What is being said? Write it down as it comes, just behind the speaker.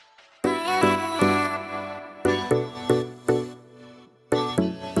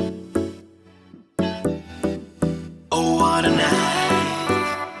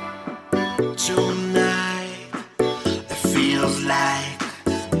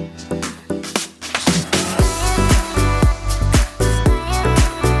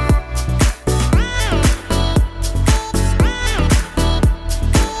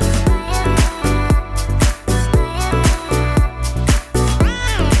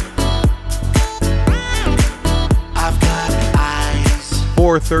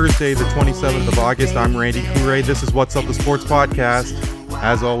for Thursday, the 27th of August. I'm Randy Courret. This is What's Up the Sports Podcast.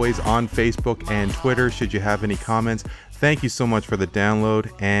 As always, on Facebook and Twitter, should you have any comments. Thank you so much for the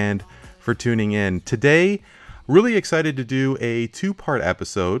download and for tuning in. Today, really excited to do a two-part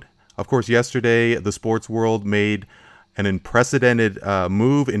episode. Of course, yesterday, the sports world made an unprecedented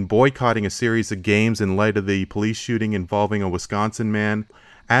move in boycotting a series of games in light of the police shooting involving a Wisconsin man.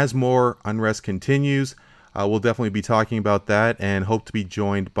 As more unrest continues, we'll definitely be talking about that and hope to be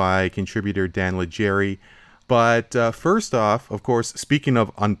joined by contributor Dan Legere. But first off, of course, speaking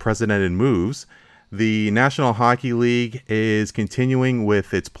of unprecedented moves, the National Hockey League is continuing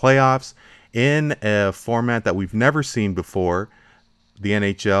with its playoffs in a format that we've never seen before. The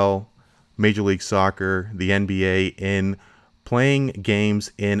NHL, Major League Soccer, the NBA in playing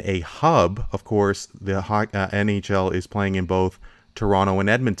games in a hub. Of course, the NHL is playing in both Toronto and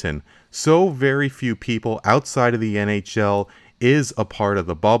Edmonton. So very few people outside of the NHL is a part of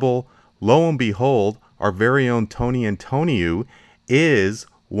the bubble. Lo and behold, our very own Tony Antoniou is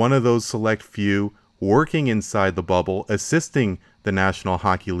one of those select few working inside the bubble, assisting the National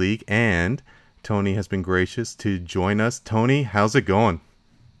Hockey League, and Tony has been gracious to join us. Tony, how's it going?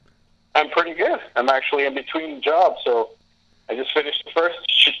 I'm pretty good. I'm actually in between jobs, so I just finished the first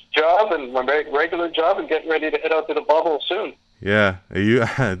job and my regular job and getting ready to head out to the bubble soon. Yeah,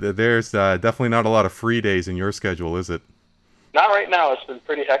 there's definitely not a lot of free days in your schedule, is it? Not right now. It's been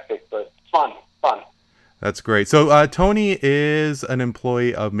pretty hectic, but fun. That's great. So Tony is an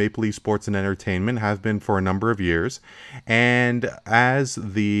employee of Maple Leaf Sports and Entertainment, has been for a number of years. And as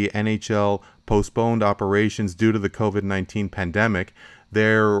the NHL postponed operations due to the COVID-19 pandemic,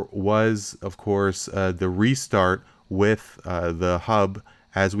 there was, of course, the restart with the hub,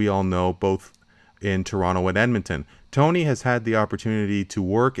 as we all know, both in Toronto and Edmonton. Tony has had the opportunity to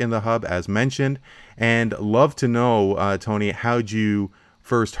work in the hub, as mentioned, and love to know, Tony, how'd you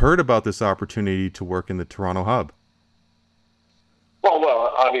first heard about this opportunity to work in the Toronto hub? Well,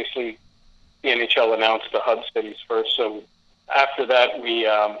 obviously, the NHL announced the hub cities first, so after that, we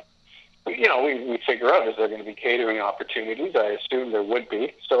figure out, is there going to be catering opportunities? I assume there would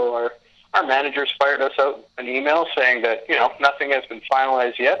be. So our managers fired us out an email saying that, nothing has been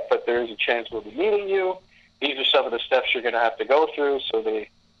finalized yet, but there is a chance we'll be meeting you. These are some of the steps you're going to have to go through. So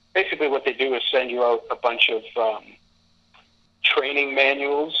basically what they do is send you out a bunch of training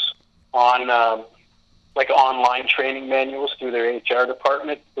manuals on online training manuals through their HR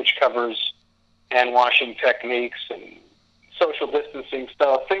department, which covers hand washing techniques and social distancing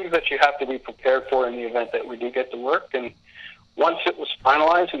stuff, things that you have to be prepared for in the event that we do get to work. And once it was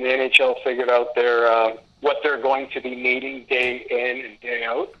finalized and the NHL figured out what they're going to be needing day in and day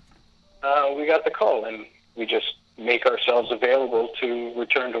out, we got the call, and we just make ourselves available to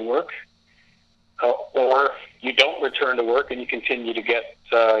return to work. Or you don't return to work and you continue to get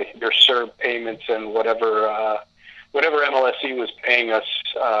your CERB payments and whatever MLSE was paying us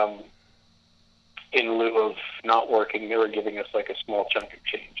in lieu of not working. They were giving us like a small chunk of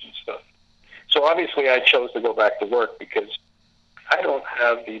change and stuff. So obviously I chose to go back to work because I don't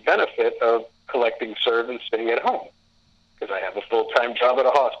have the benefit of collecting CERB and sitting at home because I have a full-time job at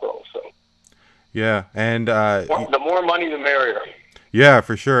a hospital. So yeah, and the more money, the merrier. Yeah,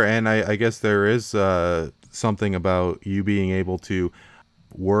 for sure. And I guess there is something about you being able to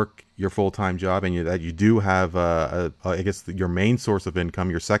work your full-time job, and that you do have, I guess, your main source of income,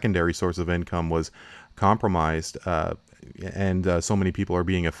 your secondary source of income was compromised, and so many people are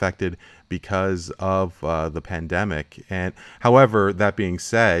being affected because of the pandemic. And however, that being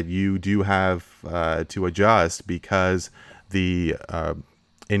said, you do have to adjust because the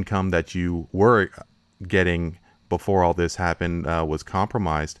income that you were getting before all this happened was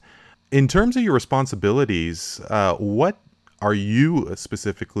compromised. In terms of your responsibilities, what are you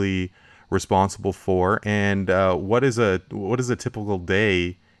specifically responsible for, and what is a typical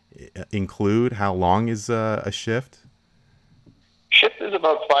day include? How long is a shift? Shift is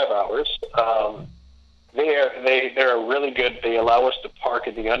about 5 hours. They're really good. They allow us to park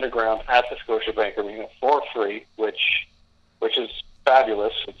in the underground at the Scotiabank Arena for free, which is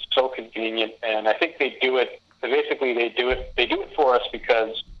fabulous. It's so convenient, and I think they do it. Basically, they do it for us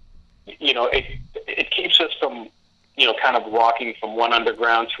because it keeps us from kind of walking from one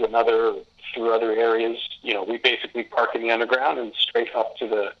underground to another through other areas. We basically park in the underground and straight up to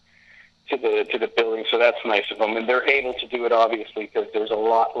the building. So that's nice of them, and they're able to do it obviously because there's a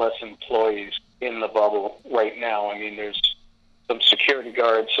lot less employees in the bubble right now. I mean, there's some security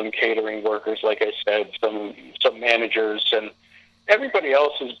guards, some catering workers, like I said, some managers, and everybody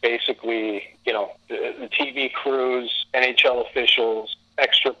else is basically, the TV crews, NHL officials,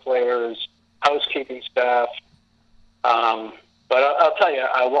 extra players, housekeeping staff, But I'll tell you,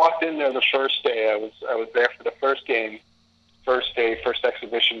 I walked in there the first day. I was there for the first game, first day, first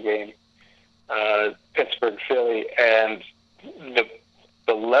exhibition game, Pittsburgh Philly, and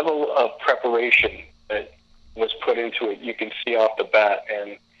the level of preparation that was put into it, you can see off the bat.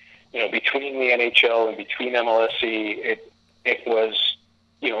 And between the NHL and between MLSE, it was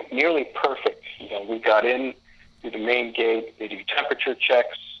nearly perfect. We got in through the main gate. They do temperature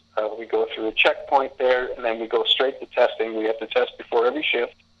checks. We go through a checkpoint there, and then we go straight to testing. We have to test before every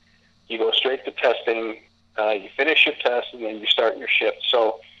shift. You go straight to testing. You finish your test, and then you start your shift.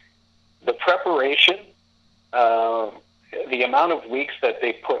 So the preparation, the amount of weeks that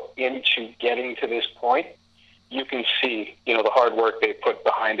they put into getting to this point, you can see, the hard work they put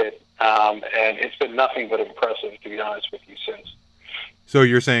behind it. And it's been nothing but impressive, to be honest with you, since. So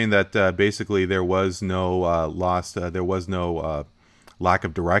you're saying that basically there was no there was no lack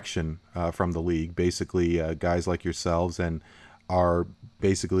of direction from the league. Basically, guys like yourselves and are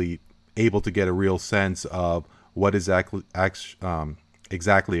basically able to get a real sense of what is exactly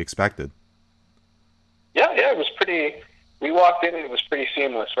expected. Yeah, it was pretty. We walked in and it was pretty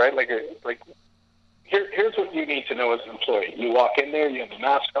seamless, right? Here's what you need to know as an employee. You walk in there, you have the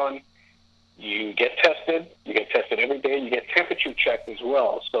mask on, you get tested. You get tested every day. You get temperature checked as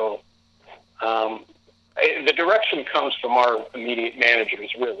well. So the direction comes from our immediate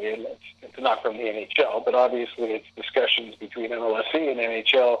managers, really, and it's not from the NHL, but obviously it's discussions between MLSE and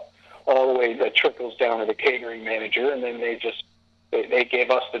NHL all the way that trickles down to the catering manager, and then they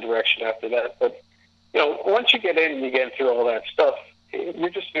gave us the direction after that. But once you get in and you get through all that stuff, you're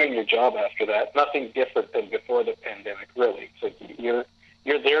just doing your job after that. Nothing different than before the pandemic, really. It's like you're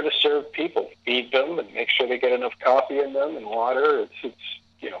there to serve people, feed them, and make sure they get enough coffee in them and water.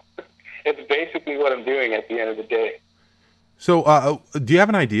 It's basically what I'm doing at the end of the day. So, do you have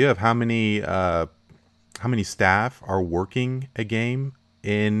an idea of how many staff are working a game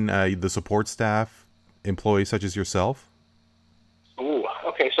in the support staff, employees such as yourself? Ooh,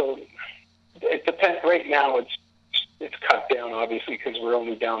 okay. So it depends. Right now, it's cut down, obviously, because we're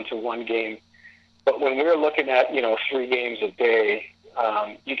only down to one game. But when we're looking at 3 games a day,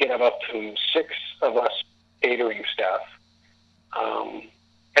 you can have up to 6 of us catering staff.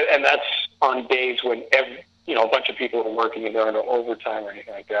 And that's on days when a bunch of people are working and there are no overtime or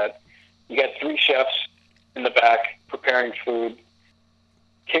anything like that. You got 3 chefs in the back preparing food,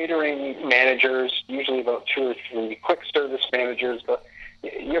 catering managers, usually about 2 or 3, quick service managers. But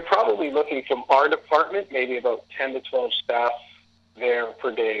you're probably looking from our department, maybe about 10 to 12 staff there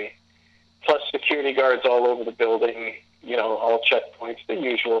per day, plus security guards all over the building, all checkpoints, the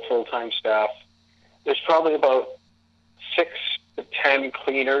usual full-time staff. There's probably about 6 to 10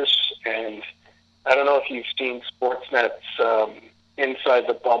 cleaners, and I don't know if you've seen Sportsnet's Inside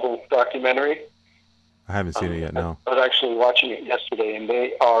the Bubble documentary. I haven't seen it yet, no. I was actually watching it yesterday, and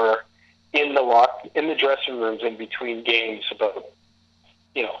they are in the dressing rooms in between games about,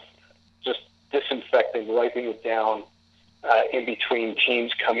 just disinfecting, wiping it down in between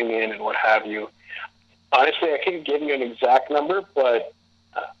teams coming in and what have you. Honestly, I can't give you an exact number, but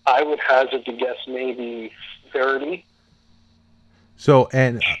I would hazard to guess maybe 30. So,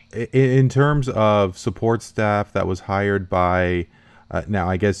 and in terms of support staff that was hired by, now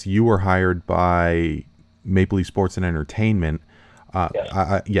I guess you were hired by Maple Leaf Sports and Entertainment.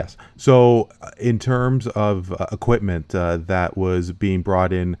 Yes. Yes. So, in terms of equipment that was being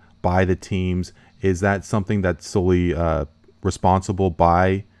brought in by the teams, is that something that's solely responsible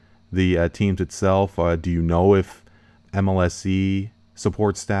by the teams itself? Do you know if MLSE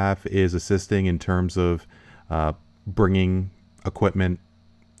support staff is assisting in terms of bringing equipment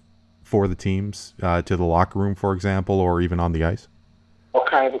for the teams to the locker room, for example, or even on the ice? What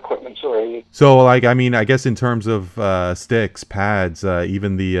kind of equipment? Sorry. So, I guess in terms of sticks, pads,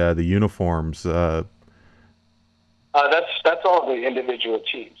 even the uniforms. That's all the individual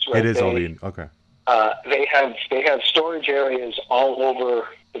teams, right? It is all the okay. They have storage areas all over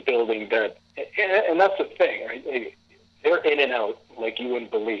the building and that's the thing, right? They're in and out like you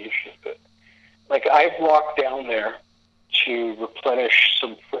wouldn't believe. Like I've walked down there to replenish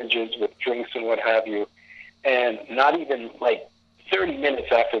some fridges with drinks and what have you, and not even like 30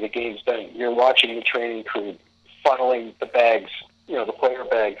 minutes after the game's done, you're watching the training crew funneling the bags, the player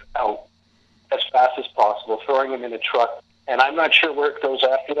bags out as fast as possible, throwing them in a truck, and I'm not sure where it goes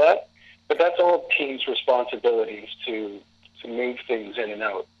after that, but that's all teams' responsibilities to move things in and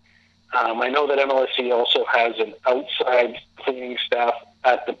out. I know that MLSE also has an outside cleaning staff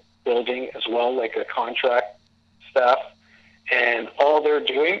at the building as well, like a contract staff, and all they're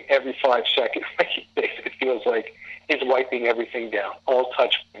doing every 5 seconds, it feels like, is wiping everything down, all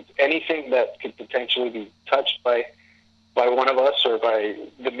touch points. Anything that could potentially be touched by by one of us or by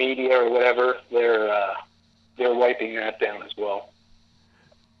the media or whatever, they're wiping that down as well.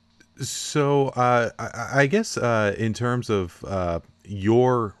 So I guess in terms of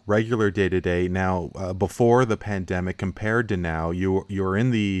your regular day-to-day now, before the pandemic compared to now, you're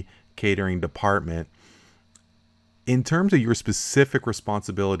in the catering department. In terms of your specific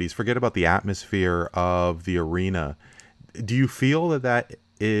responsibilities, forget about the atmosphere of the arena. Do you feel that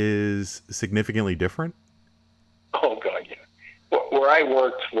is significantly different? Oh God, yeah. Where I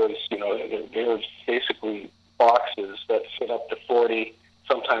worked was, there was basically boxes that fit up to 40,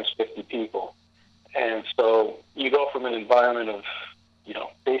 sometimes 50 people. And so you go from an environment of,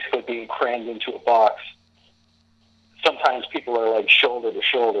 basically being crammed into a box. Sometimes people are like shoulder to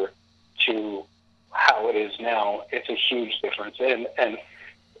shoulder to how it is now. It's a huge difference. And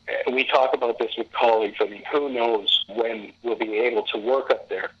we talk about this with colleagues. I mean, who knows when we'll be able to work up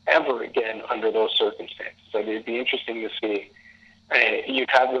there ever again under those circumstances. I mean, it'd be interesting to see. You'd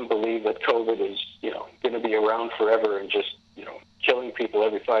have them believe that COVID is, going to be around forever and just, killing people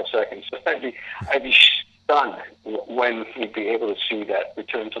every 5 seconds. I'd be stunned when we'd be able to see that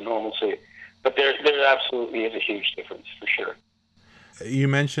return to normalcy. But there absolutely is a huge difference for sure. You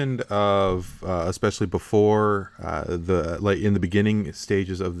mentioned of especially before in the beginning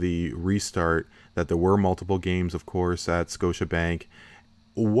stages of the restart that there were multiple games, of course, at Scotiabank.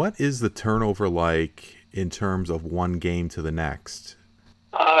 What is the turnover like in terms of one game to the next?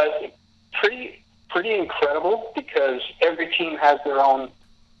 Pretty incredible, because every team has their own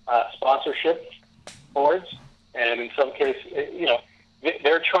sponsorship boards, and in some cases,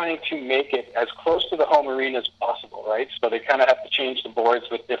 they're trying to make it as close to the home arena as possible, right? So they kind of have to change the boards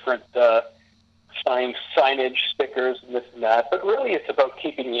with different signage, stickers, and this and that. But really, it's about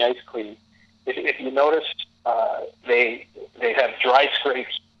keeping the ice clean. If you notice, they have dry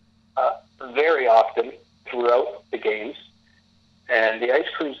scrapes very often throughout the games, and the ice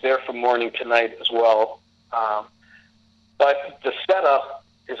crew's there from morning to night as well. But the setup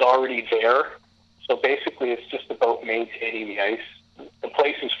is already there, so basically it's just about maintaining the ice. The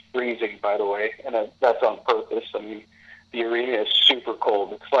place is freezing, by the way, and that's on purpose. I mean, the arena is super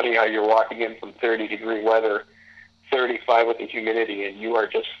cold. It's funny how you're walking in from 30-degree weather, 35 with the humidity, and you are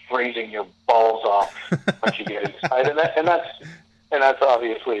just freezing your balls off once you get inside. And that's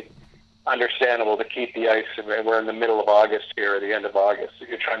obviously understandable to keep the ice. We're in the middle of August here, or the end of August, so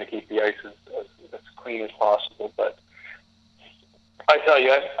you're trying to keep the ice as clean as possible. But I tell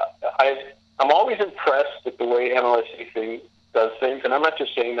you, I'm always impressed with the way MLSE does things, and I'm not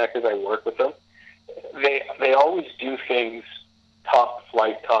just saying that because I work with them. They always do things top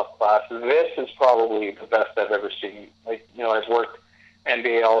flight, top class. And this is probably the best I've ever seen. Like, I've worked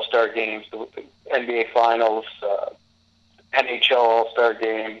NBA All-Star games, the NBA Finals, NHL All-Star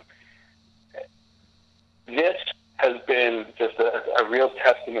game. This has been just a real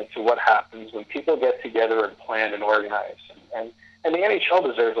testament to what happens when people get together and plan and organize. And the NHL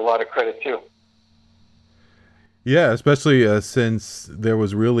deserves a lot of credit too. Yeah, especially since there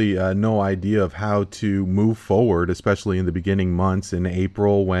was really no idea of how to move forward, especially in the beginning months in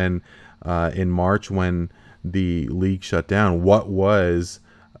April in March when the league shut down. What was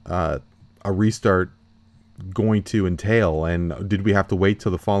a restart going to entail, and did we have to wait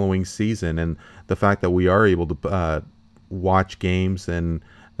till the following season? And the fact that we are able to watch games and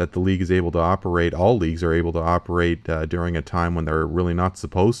that the league is able to operate, all leagues are able to operate during a time when they're really not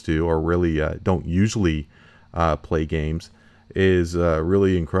supposed to, or really don't usually play games, is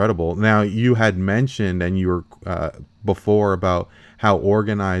really incredible. Now, you had mentioned, and you were before, about how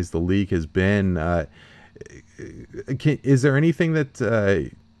organized the league has been. Is there anything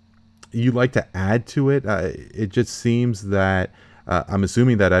that you'd like to add to it? It just seems that I'm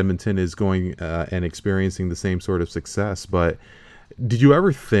assuming that Edmonton is going and experiencing the same sort of success, but did you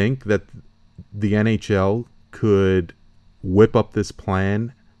ever think that the NHL could whip up this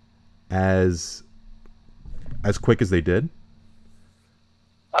plan as quick as they did?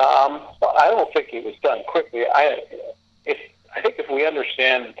 I don't think it was done quickly. I think if we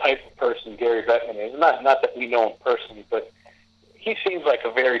understand the type of person Gary Bettman is, not that we know him personally, but he seems like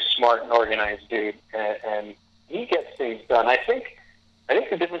a very smart and organized dude, and he gets things done. I think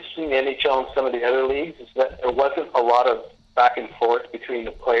the difference between the NHL and some of the other leagues is that there wasn't a lot of back and forth between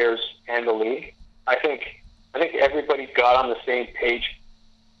the players and the league. I think everybody got on the same page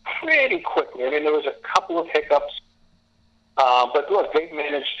pretty quickly. I mean, there was a couple of hiccups, but look, they've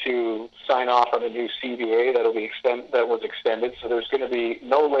managed to sign off on a new CBA that was extended. So there's going to be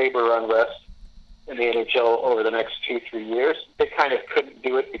no labor unrest in the NHL over the next 2-3 years. They kind of couldn't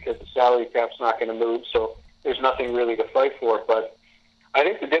do it because the salary cap's not going to move, so there's nothing really to fight for. But I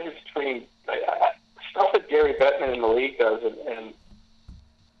think the difference between stuff that Gary Bettman in the league does, and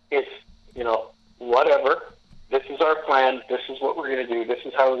it's, whatever. This is our plan. This is what we're going to do. This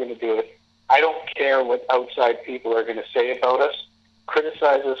is how we're going to do it. I don't care what outside people are going to say about us,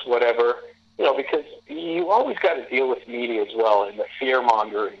 criticize us, whatever, because you always got to deal with media as well, and the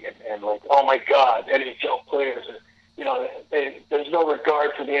fear-mongering, and like, oh my God, NHL players are, there's no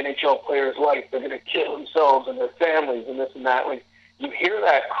regard for the NHL players' life. They're going to kill themselves and their families and this and that. Like, you hear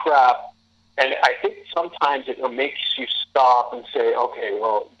that crap, and I think sometimes it makes you stop and say, okay,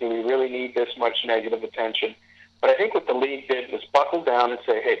 well, do we really need this much negative attention? But I think what the league did was buckle down and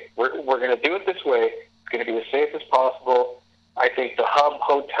say, hey, we're going to do it this way. It's going to be as safe as possible. I think the hub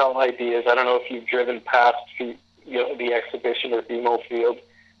hotel ideas, I don't know if you've driven past the exhibition or BMO Field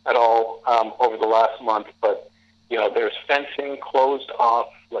at all over the last month, but there's fencing closed off,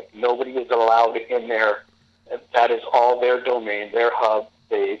 like nobody is allowed in there. That is all their domain, their hub.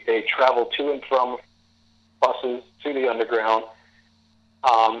 They travel to and from buses to the underground.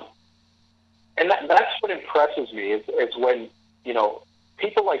 And that's what impresses me is when,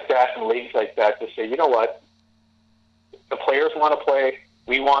 people like that and leagues like that to say, you know what, the players want to play,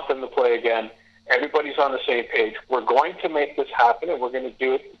 we want them to play again, everybody's on the same page, we're going to make this happen and we're going to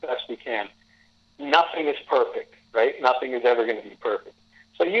do it the best we can. Nothing is perfect, right? Nothing is ever going to be perfect.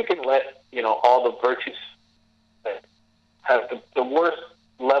 So you can let, all the virtues that have the worst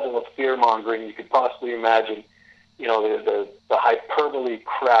level of fear-mongering you could possibly imagine, the hyperbole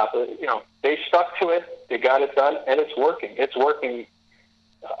crap, they stuck to it, they got it done, and it's working. It's working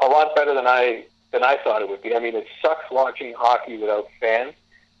a lot better than I thought it would be. I mean, it sucks watching hockey without fans,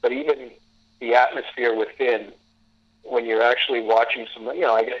 but even the atmosphere within, when you're actually watching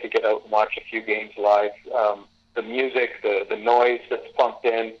I get to get out and watch a few games live, the music, the noise that's pumped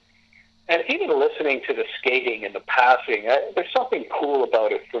in, and even listening to the skating and the passing, there's something cool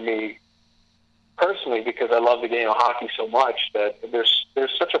about it for me personally, because I love the game of hockey so much that there's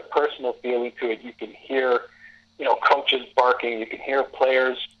such a personal feeling to it. You can hear, coaches barking, you can hear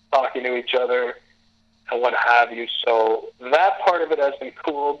players talking to each other and what have you. So that part of it has been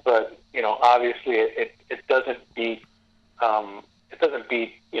cool, but obviously it doesn't beat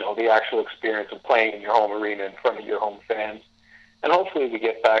the actual experience of playing in your home arena in front of your home fans. And hopefully we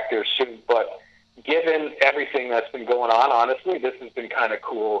get back there soon. But given everything that's been going on, honestly, this has been kind of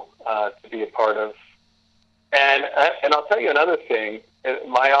cool to be a part of. And I'll tell you another thing,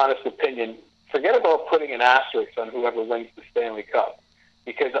 my honest opinion, forget about putting an asterisk on whoever wins the Stanley Cup,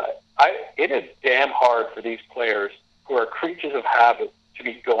 because it is damn hard for these players who are creatures of habit to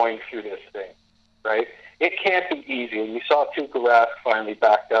be going through this thing, right? It can't be easy. And you saw Tuukka Rask finally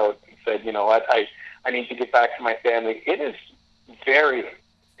backed out and said, I need to get back to my family. It is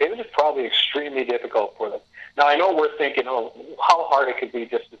probably extremely difficult for them. Now, I know we're thinking, how hard it could be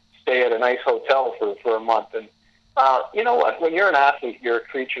just to stay at a nice hotel for a month. And you know what? When you're an athlete, you're a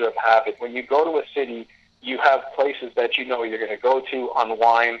creature of habit. When you go to a city, you have places that you're going to go to,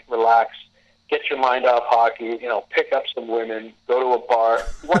 unwind, relax, get your mind off hockey, pick up some women, go to a bar,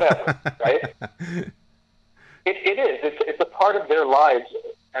 whatever, right? It is. It's a part of their lives.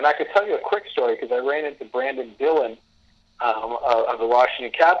 And I could tell you a quick story, because I ran into Brandon Dillon of the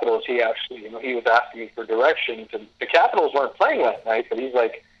Washington Capitals. He actually, he was asking me for directions, and the Capitals weren't playing that night, but he's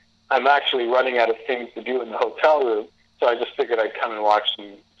like, I'm actually running out of things to do in the hotel room, so I just figured I'd come and watch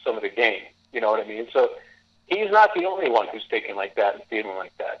some of the game. You know what I mean? So he's not the only one who's thinking like that and feeling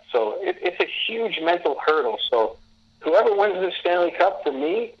like that. So it's a huge mental hurdle. So whoever wins the Stanley Cup, for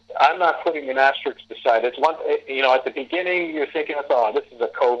me, I'm not putting an asterisk beside it. It's one, at the beginning, you're thinking, oh, this is a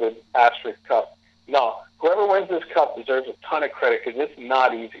COVID asterisk cup. No, whoever wins this cup deserves a ton of credit, because it's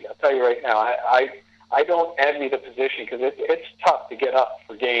not easy. I'll tell you right now, I don't envy the position, because it's tough to get up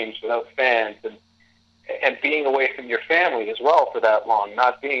for games without fans and being away from your family as well for that long,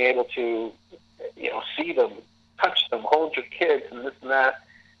 not being able to, see them, touch them, hold your kids, and this and that.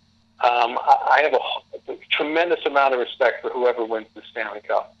 I have a tremendous amount of respect for whoever wins the Stanley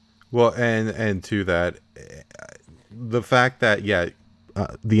Cup. Well, and to that, the fact that,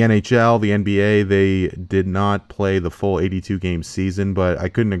 the NHL, the NBA, they did not play the full 82-game season, but I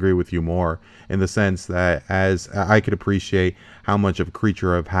couldn't agree with you more in the sense that as I could appreciate how much of a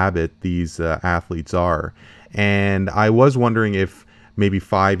creature of habit these athletes are. And I was wondering if maybe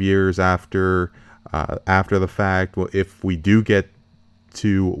 5 years after the fact, if we do get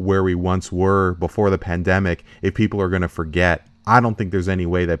to where we once were before the pandemic, if people are going to forget. I don't think there's any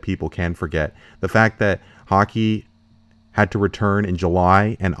way that people can forget. The fact that hockey had to return in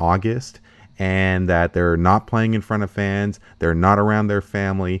July and August, and that they're not playing in front of fans, they're not around their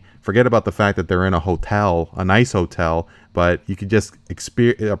family. Forget about the fact that they're in a hotel, a nice hotel, but you could just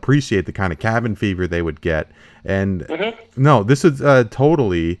appreciate the kind of cabin fever they would get. And no, this is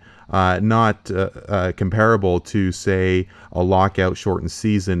totally not comparable to, say, a lockout shortened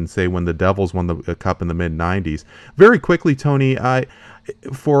season, say when the Devils won the Cup in the mid-90s. Very quickly, Tony,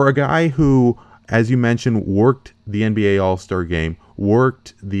 for a guy who, as you mentioned, worked the NBA All-Star Game,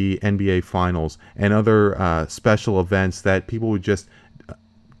 worked the NBA Finals, and other special events that people would just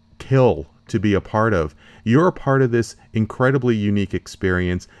kill to be a part of, you're a part of this incredibly unique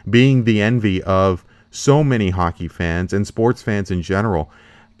experience, being the envy of so many hockey fans and sports fans in general.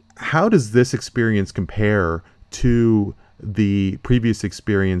 How does this experience compare to the previous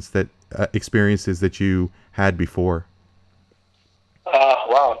experiences that you had before?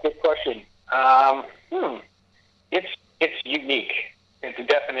 Wow, good question. It's unique. It's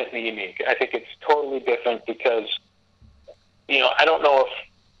definitely unique. I think it's totally different because, I don't know if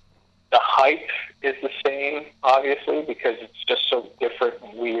the hype is the same, obviously, because it's just so different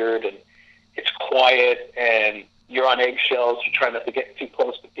and weird, and it's quiet, and you're on eggshells. You're trying not to get too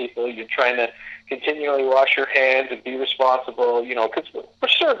close to people. You're trying to continually wash your hands and be responsible, because we're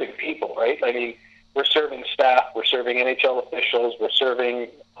serving people, right? I mean, we're serving staff, we're serving NHL officials, we're serving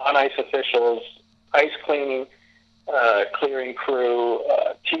on-ice officials, ice cleaning, clearing crew,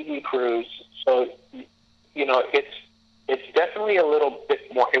 TV crews. So, it's definitely a little bit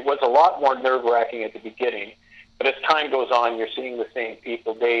more. It was a lot more nerve-wracking at the beginning, but as time goes on, you're seeing the same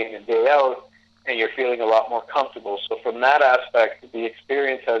people day in and day out, and you're feeling a lot more comfortable. So from that aspect, the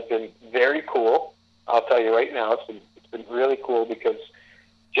experience has been very cool. I'll tell you right now, it's been really cool, because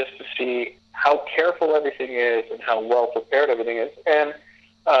just to see how careful everything is and how well prepared everything is, and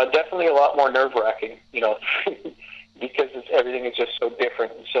definitely a lot more nerve-wracking, because everything is just so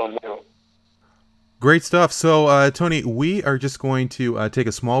different and so new. Great stuff. So, Tony, we are just going to take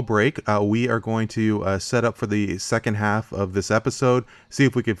a small break. We are going to set up for the second half of this episode, see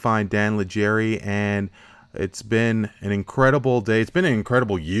if we could find Dan Legere. And it's been an incredible day. It's been an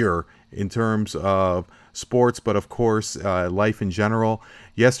incredible year in terms of sports, but of course, life in general.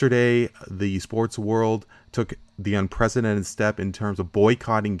 Yesterday, the sports world took the unprecedented step in terms of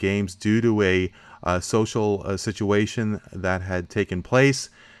boycotting games due to a social situation that had taken place.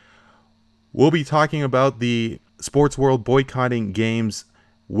 We'll be talking about the sports world boycotting games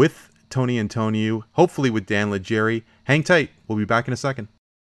with Tony Antoniou, hopefully with Dan Legere. Hang tight. We'll be back in a second.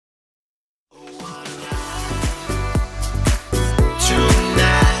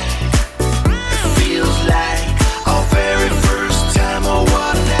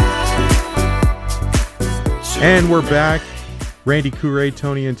 And we're back. Randy Courret,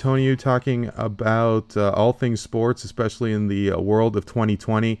 Tony Antoniou, talking about all things sports, especially in the world of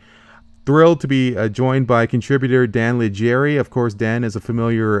 2020. Thrilled to be joined by contributor Dan Legere. Of course, Dan is a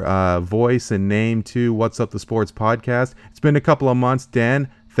familiar voice and name to What's Up the Sports podcast. It's been a couple of months.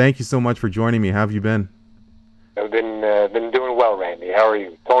 Dan, thank you so much for joining me. How have you been? I've been doing well, Randy. How are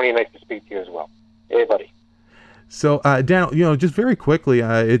you? Tony, nice to speak to you as well. Hey, buddy. So, Dan, just very quickly,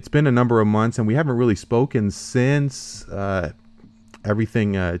 it's been a number of months, and we haven't really spoken since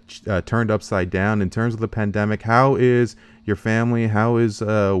everything turned upside down in terms of the pandemic. How is your family? How is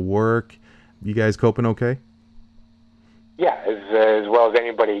work? You guys coping okay? Yeah, as well as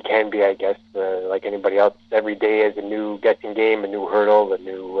anybody can be, I guess. Like anybody else, every day is a new guessing game, a new hurdle, a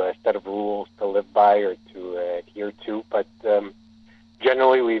new set of rules to live by or to adhere to. But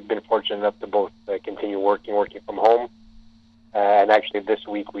generally, we've been fortunate enough to both continue working from home. And actually, this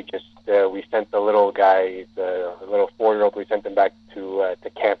week we sent the little guy, the little 4-year-old. We sent him back to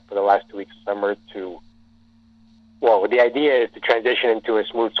camp for the last 2 weeks of summer. Well, the idea is to transition into a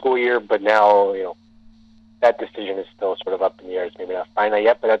smooth school year, but now that decision is still sort of up in the air. It's maybe not finite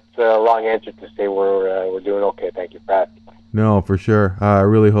yet, but that's a long answer to say we're doing okay. Thank you for asking. No, for sure. I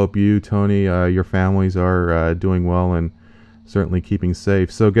really hope you, Tony, your families are doing well and certainly keeping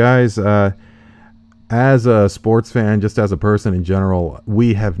safe. So, guys, as a sports fan, just as a person in general,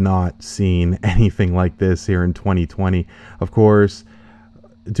 we have not seen anything like this here in 2020. Of course,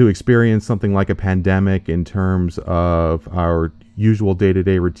 to experience something like a pandemic in terms of our usual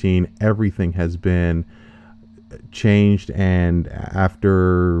day-to-day routine, everything has been changed. And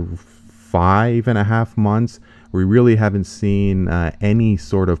after 5.5 months, we really haven't seen any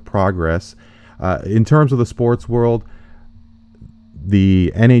sort of progress. In terms of the sports world,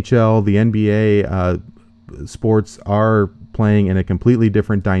 the NHL, the NBA, sports are playing in a completely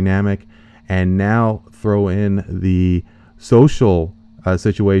different dynamic, and now throw in the social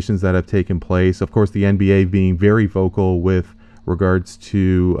situations that have taken place. Of course, the NBA being very vocal with regards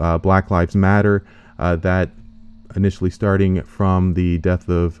to Black Lives Matter, that initially starting from the death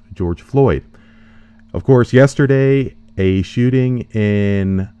of George Floyd. Of course, yesterday, a shooting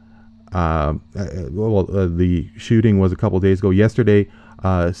in, the shooting was a couple days ago. Yesterday,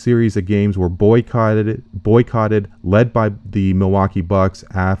 a series of games were boycotted, led by the Milwaukee Bucks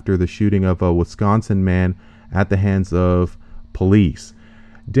after the shooting of a Wisconsin man at the hands of police.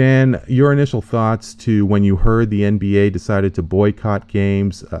 Dan, your initial thoughts to when you heard the NBA decided to boycott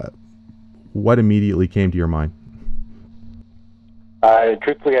games, what immediately came to your mind?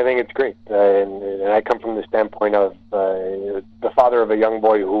 Truthfully, I think it's great. And I come from the standpoint of the father of a young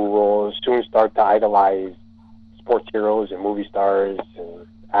boy who will soon start to idolize sports heroes and movie stars and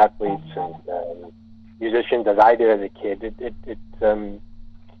athletes and musicians, as I did as a kid.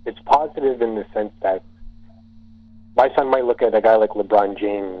 It's positive in the sense that my son might look at a guy like LeBron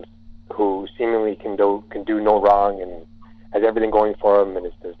James, who seemingly can do no wrong and has everything going for him and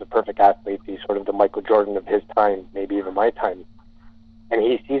is the perfect athlete. He's sort of the Michael Jordan of his time, maybe even my time. And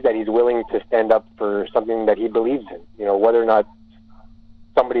he sees that he's willing to stand up for something that he believes in. You know, whether or not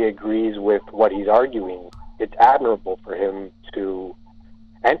somebody agrees with what he's arguing, it's admirable for him to,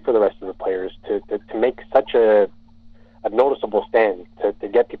 and for the rest of the players, to make such a noticeable stand, to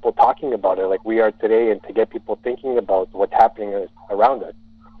get people talking about it like we are today, and to get people thinking about what's happening around us.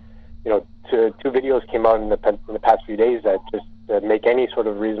 You know, two videos came out in the past few days that just make any sort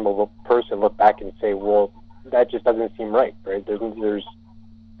of reasonable person look back and say, well, that just doesn't seem right?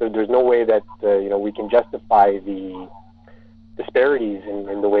 There's no way that we can justify the disparities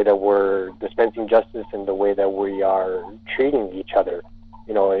in the way that we're dispensing justice and the way that we are treating each other.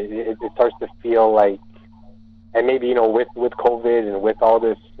 You know, it starts to feel like, and maybe with COVID and with all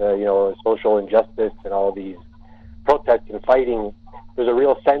this social injustice and all these protests and fighting, there's a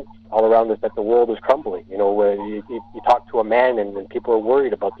real sense all around us that the world is crumbling. You know, where you talk to a man and people are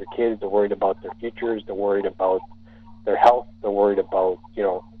worried about their kids, they're worried about their futures, they're worried about their health, they're worried about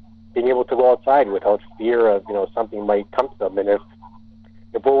being able to go outside without fear of something might come to them. And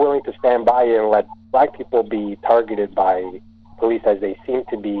if we're willing to stand by and let black people be targeted by police as they seem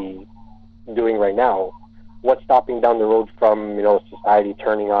to be doing right now, what's stopping down the road from society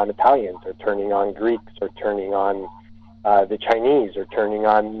turning on Italians or turning on Greeks or turning on the Chinese or turning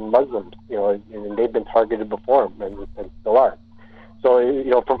on Muslims? And they've been targeted before and still are. So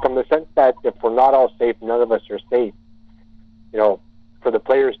from the sense that if we're not all safe, none of us are safe. For the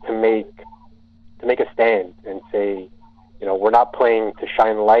players to make a stand and say, we're not playing to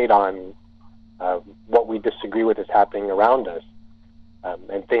shine light on what we disagree with is happening around us,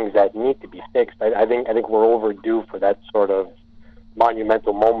 and things that need to be fixed. I think we're overdue for that sort of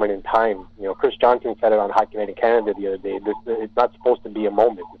monumental moment in time. Chris Johnson said it on Hockey Night in Canada the other day. It's not supposed to be a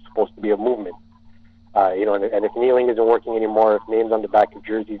moment. It's supposed to be a movement. And if kneeling isn't working anymore, if names on the back of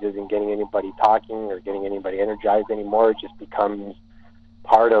jerseys isn't getting anybody talking or getting anybody energized anymore, it just becomes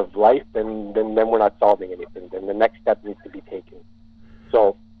part of life, then we're not solving anything. Then the next step needs to be taken.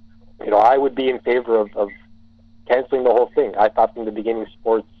 So, I would be in favor of canceling the whole thing. I thought from the beginning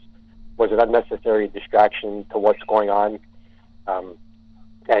sports was an unnecessary distraction to what's going on,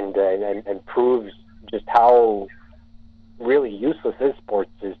 and proves just how really useless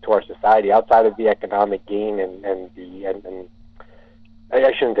sports is to our society outside of the economic gain and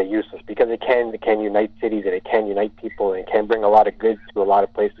I shouldn't say useless, because it can unite cities and it can unite people and it can bring a lot of good to a lot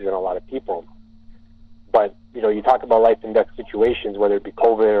of places and a lot of people. But you talk about life and death situations, whether it be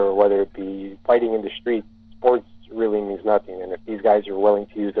COVID or whether it be fighting in the streets, sports really means nothing. And if these guys are willing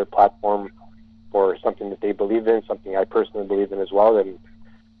to use their platform for something that they believe in, something I personally believe in as well, then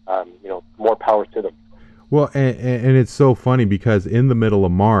more power to them. Well, and it's so funny because in the middle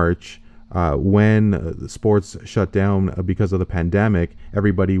of March, when sports shut down because of the pandemic,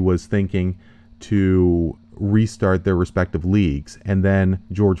 everybody was thinking to restart their respective leagues. And then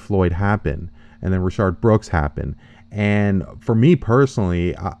George Floyd happened, and then Rayshard Brooks happened. And for me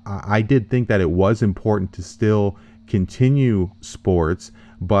personally, I did think that it was important to still continue sports,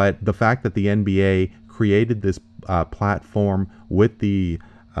 but the fact that the NBA created this platform with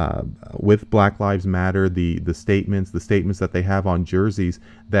with Black Lives Matter, the statements that they have on jerseys,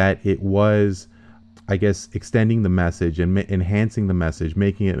 that it was, I guess, extending the message and enhancing the message,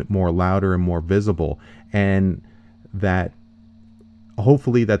 making it more louder and more visible, and that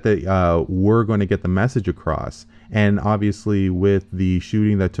hopefully that we're going to get the message across. And obviously with the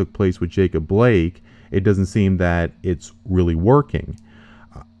shooting that took place with Jacob Blake, it doesn't seem that it's really working.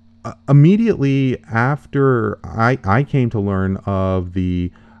 Immediately after I came to learn of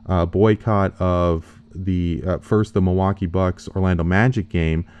the boycott of the Milwaukee Bucks Orlando Magic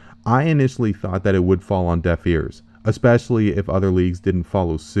game, I initially thought that it would fall on deaf ears. especially if other leagues didn't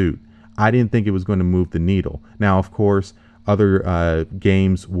follow suit. I didn't think it was going to move the needle. Now, of course, other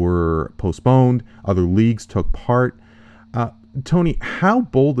games were postponed. Other leagues took part. Tony, how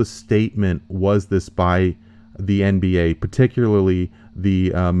bold a statement was this by the NBA, particularly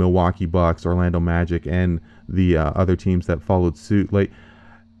the Milwaukee Bucks, Orlando Magic, and the other teams that followed suit? Like,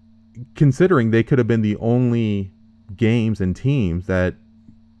 considering they could have been the only games and teams that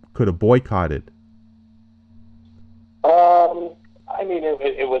could have boycotted. I mean,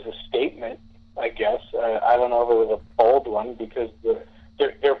 it was a statement, I guess. I don't know if it was a bold one because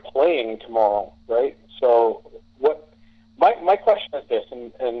they're playing tomorrow, right? So what? My question is this,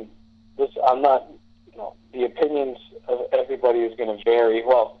 and this, I'm not, the opinions of everybody is going to vary.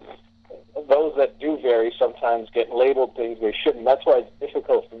 Well, those that do vary sometimes get labeled things they shouldn't. That's why it's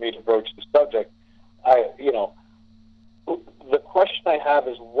difficult for me to broach the subject. The question I have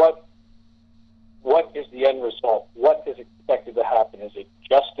is what is the end result? What is expected to happen? Is it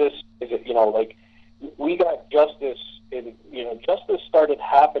justice? Is it, we got justice justice started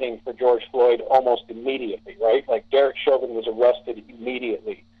happening for George Floyd almost immediately, right? Like Derek Chauvin was arrested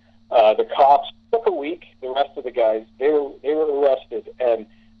immediately. The cops took a week. The rest of the guys, they were arrested, and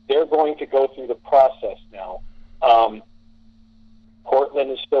they're going to go through the process now.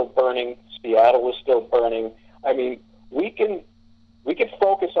 Portland is still burning. Seattle is still burning. I mean, we can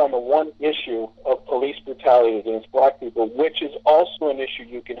focus on the one issue of police brutality against black people, which is also an issue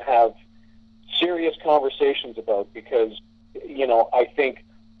you can have serious conversations about because, I think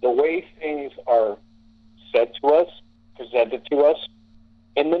the way things are said to us, presented to us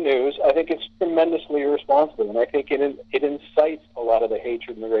in the news, I think it's tremendously irresponsible. And I think it incites a lot of the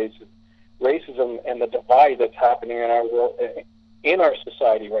hatred and the racism and the divide that's happening in our world, in our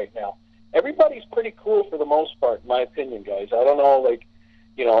society right now. Everybody's pretty cool for the most part, in my opinion, guys. I don't know,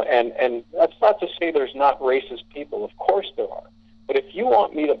 and that's not to say there's not racist people. Of course there are. But if you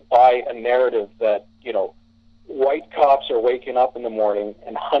want me to buy a narrative that, white cops are waking up in the morning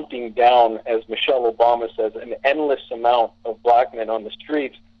and hunting down, as Michelle Obama says, an endless amount of black men on the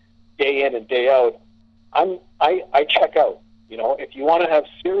streets day in and day out, I check out. If you want to have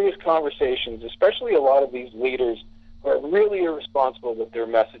serious conversations, especially a lot of these leaders who are really irresponsible with their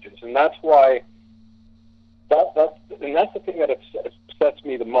messages, and that's why that's the thing that upsets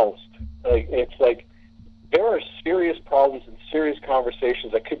me the most. It's like there are serious problems and serious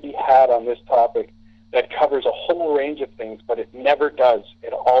conversations that could be had on this topic that covers a whole range of things, but it never does.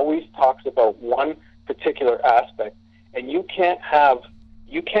 It always talks about one particular aspect, and you can't have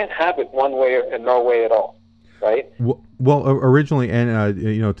it one way or no way at all, right? Well, originally,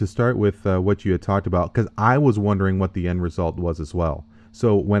 and to start with what you had talked about, because I was wondering what the end result was as well.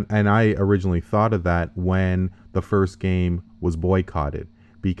 So I originally thought of that when the first game was boycotted,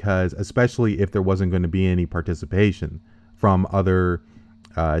 because especially if there wasn't going to be any participation from other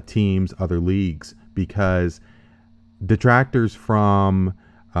teams, other leagues, because detractors from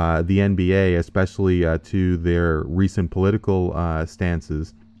the NBA, especially to their recent political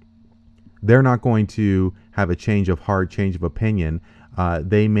stances, they're not going to have a change of heart, change of opinion.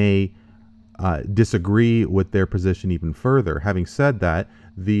 They may disagree with their position even further. Having said that,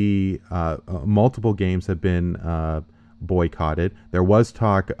 the multiple games have been boycotted. There was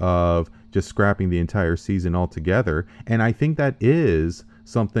talk of just scrapping the entire season altogether, and I think that is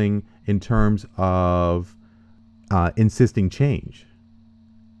something in terms of insisting change.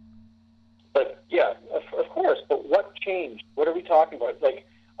 But yeah, of course. But what changed? What are we talking about? Like,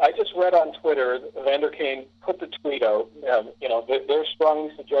 I just read on Twitter, Evander Kane put the tweet out. They're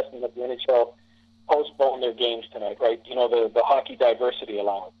strongly suggesting that the NHL postpone their games tonight, right? The Hockey Diversity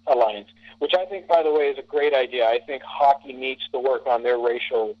Alliance, which I think, by the way, is a great idea. I think hockey needs to work on their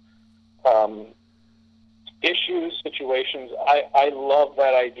racial issues, situations. I love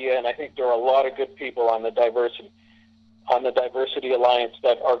that idea, and I think there are a lot of good people on the Diversity Alliance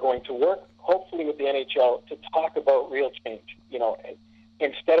that are going to work, hopefully, with the NHL to talk about real change,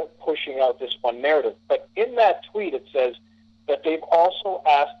 instead of pushing out this one narrative. But in that tweet, it says that they've also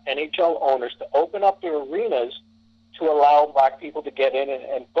asked NHL owners to open up their arenas to allow black people to get in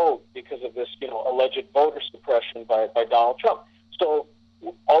and vote because of this, alleged voter suppression by Donald Trump. So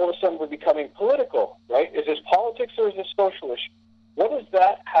all of a sudden we're becoming political, right? Is this politics or is this social issue? What does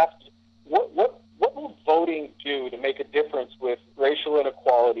that have to, what will voting do to make a difference with racial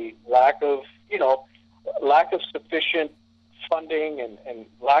inequality, lack of sufficient funding and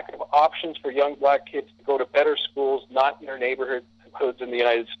lack of options for young black kids to go to better schools, not in their neighborhoods in the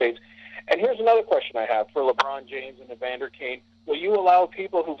United States? And here's another question I have for LeBron James and Evander Kane. Will you allow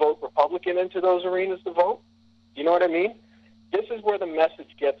people who vote Republican into those arenas to vote? You know what I mean? this is where the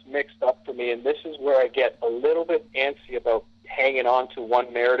message gets mixed up for me, and this is where I get a little bit antsy about hanging on to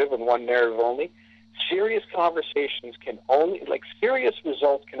one narrative and one narrative only. Serious conversations serious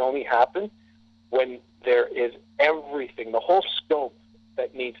results can only happen when there is everything, the whole scope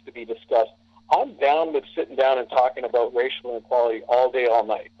that needs to be discussed. I'm down with sitting down and talking about racial inequality all day, all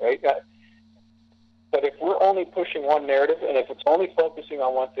night, right? But if we're only pushing one narrative, and if it's only focusing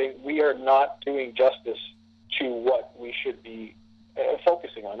on one thing, we are not doing justice to what we should be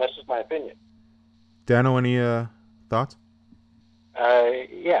focusing on. That's just my opinion. Dano, any thoughts?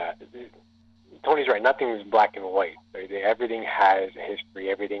 Yeah. Tony's right. Nothing is black and white. Everything has a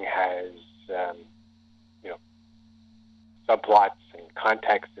history. Everything has, subplots, and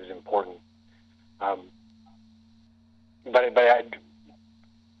context is important. But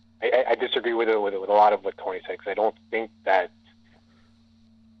I disagree with a lot of what Tony said, because I don't think that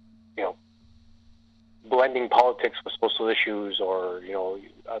blending politics with social issues, or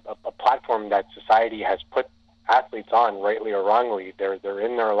a platform that society has put athletes on, rightly or wrongly, they're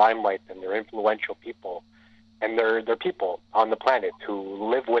in their limelight, and they're influential people, and they're people on the planet who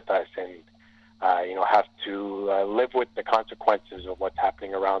live with us, and have to live with the consequences of what's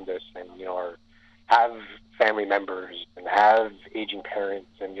happening around us, and or have family members and have aging parents,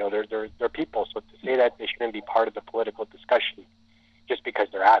 and they're people. So to say that they shouldn't be part of the political discussion just because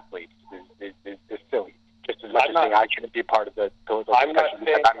they're athletes is silly. Just as much as saying I shouldn't be part of the political discussion.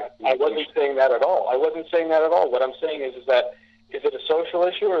 I wasn't saying that at all. What I'm saying is that, is it a social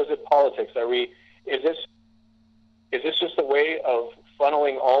issue or is it politics? Is this just a way of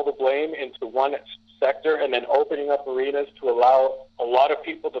funneling all the blame into one sector and then opening up arenas to allow a lot of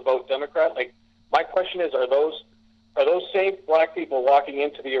people to vote Democrat? Like, my question is, are those same black people walking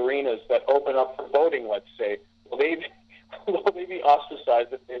into the arenas that open up for voting, let's say, will they be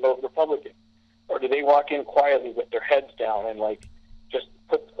ostracized if they vote Republican? Or do they walk in quietly with their heads down and just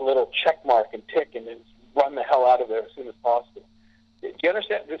put a little check mark and tick and then run the hell out of there as soon as possible? Do you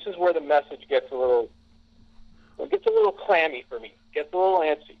understand? This is where the message gets a little clammy for me. Gets a little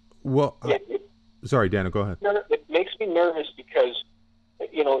antsy. Well, sorry, Dano, go ahead. It makes me nervous because,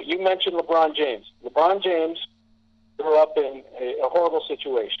 you mentioned LeBron James. LeBron James grew up in a horrible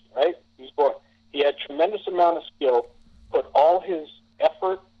situation, right? He had tremendous amount of skill, put all his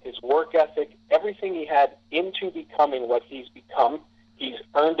effort, his work ethic, everything he had into becoming what he's become. He's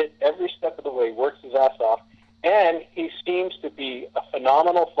earned it every step of the way, works his ass off, and he seems to be a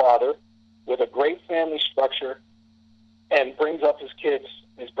phenomenal father with a great family structure, and brings up his kids,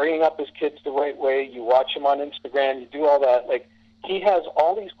 is bringing up his kids the right way. You watch him on Instagram, you do all that. He has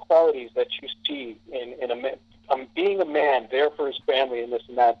all these qualities that you see in a man, being a man, there for his family and this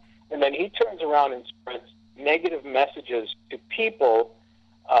and that. And then he turns around and spreads negative messages to people,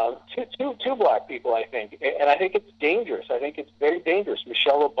 to black people, I think. And I think it's dangerous. I think it's very dangerous.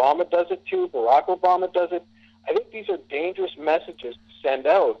 Michelle Obama does it too. Barack Obama does it. I think these are dangerous messages to send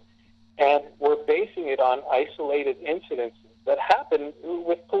out. And we're basing it on isolated incidents that happen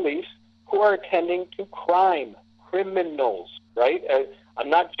with police who are attending to criminals, right? I'm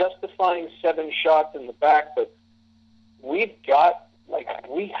not justifying 7 shots in the back, but we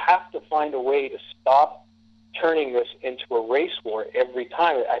have to find a way to stop turning this into a race war every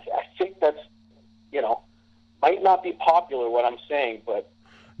time. I think that's, might not be popular what I'm saying, but...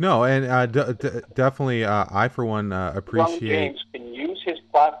 No, and definitely, I for one appreciate... LeBron James can use his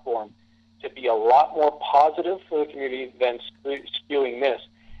platform to be a lot more positive for the community than spewing this.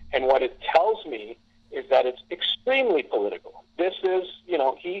 And what it tells me is that it's extremely political. This is,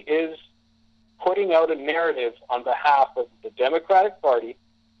 he is putting out a narrative on behalf of the Democratic Party,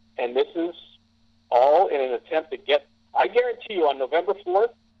 and this is all in an attempt to get... I guarantee you on November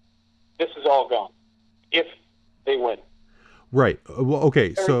 4th, this is all gone, if they win. Right. Well,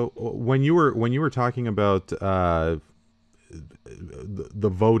 okay. So when you were talking about the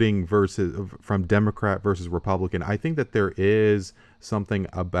voting from Democrat versus Republican, I think that there is something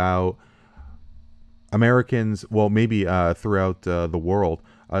about Americans, well, maybe throughout the world,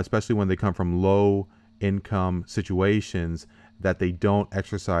 especially when they come from low income situations, that they don't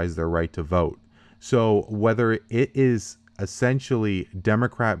exercise their right to vote. So whether it is essentially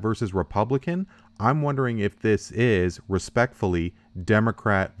Democrat versus Republican, I'm wondering if this is, respectfully,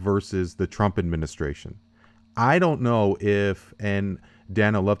 Democrat versus the Trump administration. I don't know if, and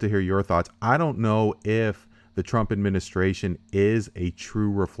Dan, I'd love to hear your thoughts, I don't know if the Trump administration is a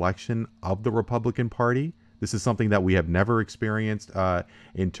true reflection of the Republican Party. This is something that we have never experienced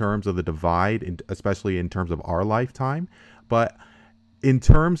in terms of the divide, especially in terms of our lifetime. But in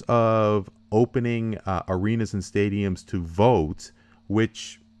terms of opening arenas and stadiums to vote,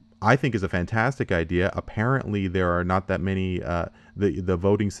 which I think is a fantastic idea. Apparently, there are not that many. The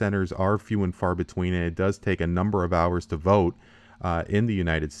voting centers are few and far between, and it does take a number of hours to vote in the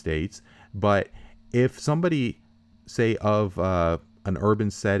United States. But if somebody, say, of an urban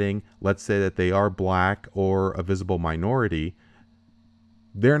setting, let's say that they are black or a visible minority,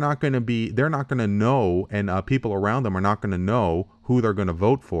 they're not going to know, and people around them are not going to know who they're going to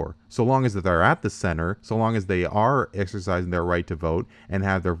vote for. So long as they're at the center, so long as they are exercising their right to vote and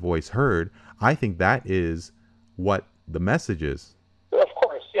have their voice heard, I think that is what the message is. Of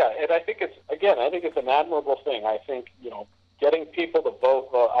course, yeah, and I think it's an admirable thing. I think, getting people to vote.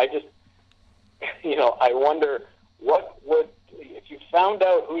 Well, I just, I wonder what would, if you found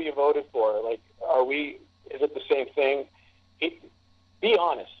out who you voted for, like, is it the same thing? Be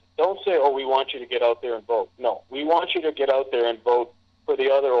honest. Don't say, "Oh, we want you to get out there and vote." No, we want you to get out there and vote for the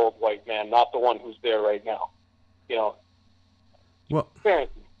other old white man, not the one who's there right now. Well,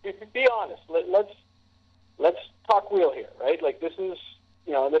 be honest. Let's talk real here, right? Like, this is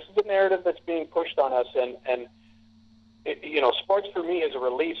the narrative that's being pushed on us, and sports for me is a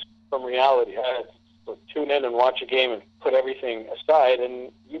release from reality. So tune in and watch a game and put everything aside,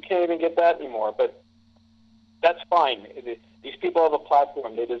 and you can't even get that anymore. But that's fine. These people have a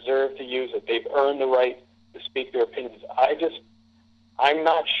platform. They deserve to use it. They've earned the right to speak their opinions. I'm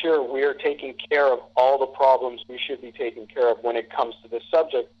not sure we're taking care of all the problems we should be taking care of when it comes to this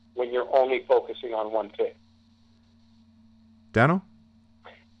subject, when you're only focusing on one thing. Dano?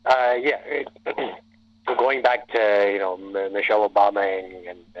 Going back to Michelle Obama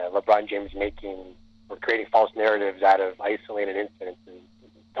and LeBron James creating false narratives out of isolated incidents. And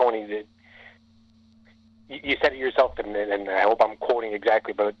Tony, you said it yourself, and I hope I'm quoting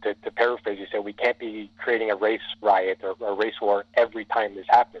exactly, but to paraphrase, you said we can't be creating a race riot or a race war every time this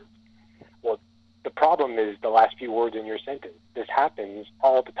happens. Well, the problem is the last few words in your sentence. This happens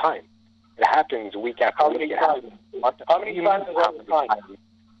all the time. It happens week after week. How many times is all the time?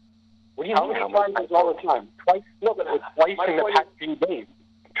 What do you mean? How many times is all the time? Twice. No, but twice in the past few days.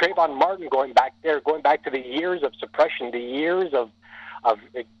 Trayvon Martin going back to the years of suppression, the years of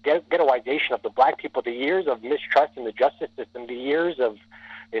ghettoization of the black people, the years of mistrust in the justice system, the years of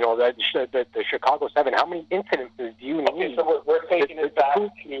the Chicago 7. How many incidences do you need? Okay, so we're taking it back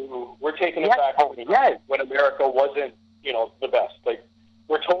to when America wasn't the best. Like,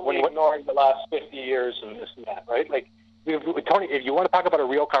 we're totally ignoring the last 50 years and this and that, right? Like, Tony, if you want to talk about a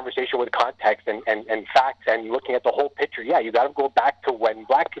real conversation with context and facts and looking at the whole picture, you got to go back to when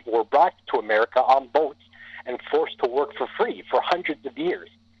black people were brought to America on boats and forced to work for free for hundreds of years.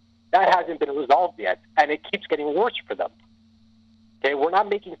 That hasn't been resolved yet, and it keeps getting worse for them. Okay, we're not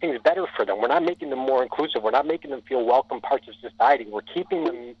making things better for them. We're not making them more inclusive. We're not making them feel welcome parts of society. We're keeping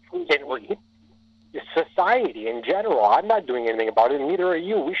them in society in general. I'm not doing anything about it, and neither are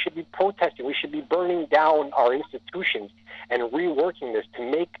you. We should be protesting. We should be burning down our institutions and reworking this to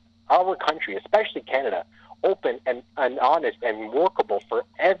make our country, especially Canada, open and honest and workable for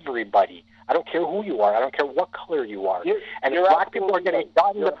everybody. I don't care who you are. I don't care what color you are. And if black people are getting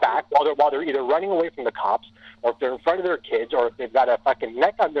shot in the back while they're either running away from the cops, or if they're in front of their kids, or if they've got a fucking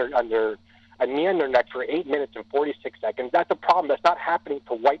neck a knee on their neck for 8 minutes and 46 seconds, that's a problem. That's not happening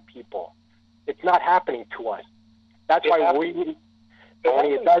to white people. It's not happening to us. That's why we... Tony,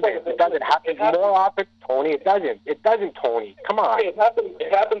 it doesn't. It doesn't happen more often. Tony, it doesn't. It doesn't, Tony. Come on. It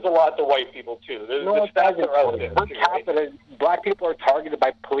happens a lot to white people, too. No, it doesn't. Per capita, black people are targeted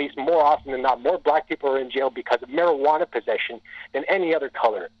by police more often than not. More black people are in jail because of marijuana possession than any other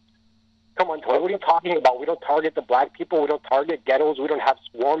color. Come on, Tony. What are you talking about? We don't target the black people. We don't target ghettos. We don't have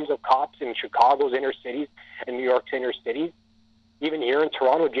swarms of cops in Chicago's inner cities and New York's inner cities. Even here in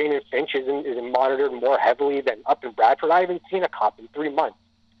Toronto, Jane and Finch isn't monitored more heavily than up in Bradford. I haven't seen a cop in 3 months.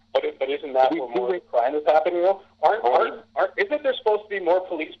 But isn't that where more crime is happening, though? Isn't there supposed to be more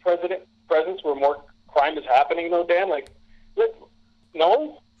police presence where more crime is happening, though, Dan?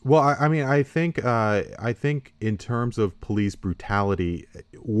 No? Well, I think in terms of police brutality,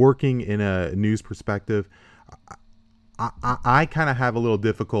 working in a news perspective, I kind of have a little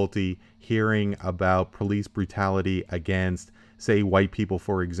difficulty hearing about police brutality against, say, white people,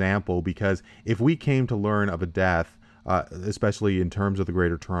 for example, because if we came to learn of a death, especially in terms of the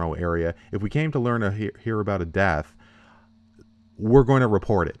Greater Toronto Area, if we came to learn to hear about a death, we're going to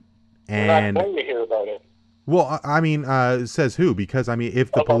report it. And we're not going to hear about it. Well, says who? Because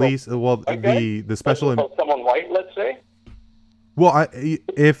if the police, the special, someone white, let's say. Well,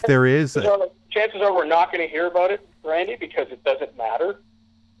 if there is, chances are we're not going to hear about it, Randy, because it doesn't matter.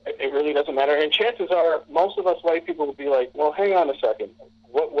 It really doesn't matter. And chances are most of us white people will be like, well, hang on a second.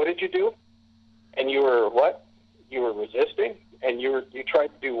 What did you do? And you were what? You were resisting? and you tried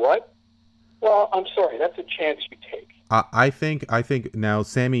to do what? Well, I'm sorry, that's a chance you take. I think now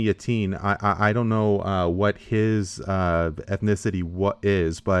Sammy Yatin, I don't know what his ethnicity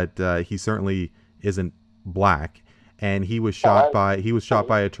is, but he certainly isn't black, and he was shot by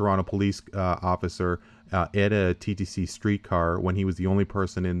a Toronto police officer at a TTC streetcar when he was the only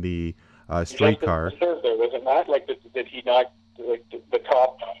person in the streetcar. There, wasn't that? Like, did he not, like, the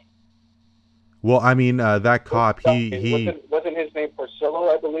cop? Well, I mean, that cop, he wasn't his name Porcillo,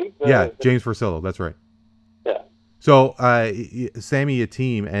 I believe? James Porcillo, that's right. Yeah. So, Sammy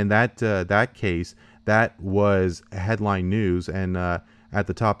Yatim, and that case, that was headline news, and at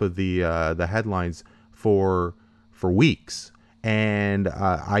the top of the headlines for weeks. And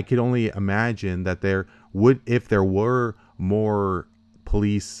I could only imagine that if there were more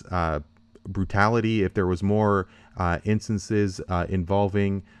police brutality, if there was more instances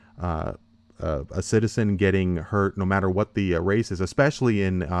involving a citizen getting hurt, no matter what the race is, especially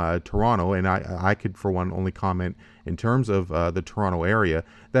in Toronto, and I could, for one, only comment in terms of the Toronto area,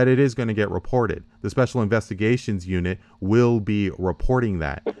 that it is going to get reported. The Special Investigations Unit will be reporting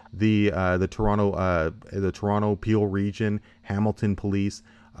that. The Toronto Peel Region, Hamilton Police,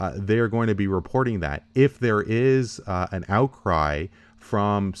 they're going to be reporting that. If there is an outcry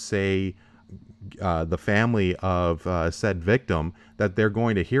from, say, the family of said victim, that they're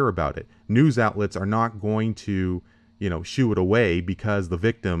going to hear about it. News outlets are not going to, shoo it away because the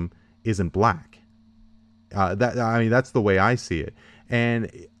victim isn't black. That's the way I see it. And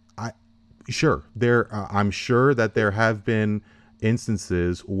I'm sure that there have been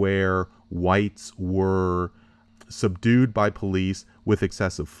instances where whites were subdued by police with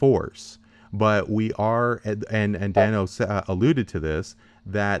excessive force. But we are, and Dano alluded to this,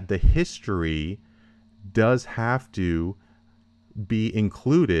 that the history does have to be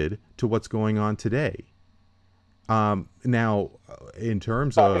included to what's going on today. Now, in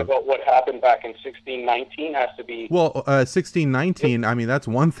terms talking about what happened back in 1619 has to be... Well, 1619, I mean, that's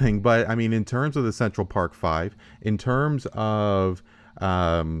one thing, but I mean, in terms of the Central Park Five, in terms of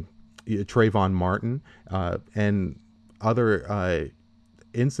Trayvon Martin and other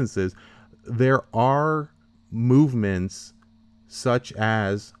instances, there are movements such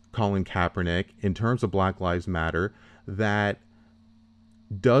as Colin Kaepernick, in terms of Black Lives Matter, that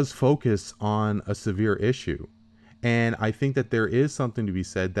does focus on a severe issue. And I think that there is something to be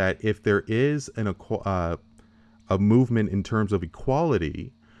said that if there is a movement in terms of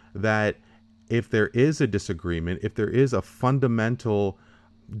equality, that if there is a disagreement, if there is a fundamental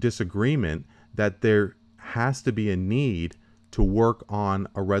disagreement, that there has to be a need to work on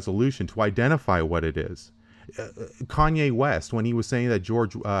a resolution, to identify what it is. Kanye West, when he was saying that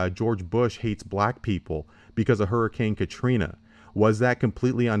George Bush hates black people because of Hurricane Katrina, was that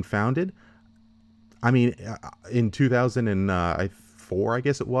completely unfounded? I mean, in 2004, I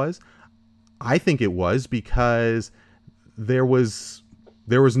guess it was. I think it was, because there was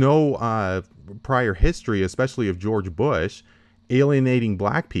no prior history, especially of George Bush alienating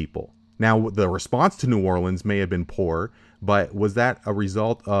black people. Now, the response to New Orleans may have been poor, but was that a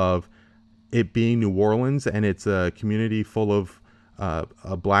result of it being New Orleans and it's a community full of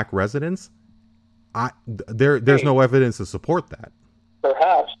black residents? There's no evidence to support that.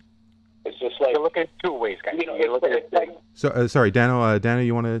 Perhaps. It's just like... You look at it two ways, guys. You look at it like... So, sorry, Dano,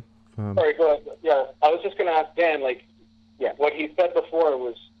 you want to... Sorry, go ahead. Yeah, I was just going to ask Dan, what he said before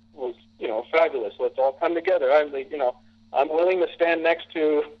was fabulous. Let's all come together. I'm willing to stand next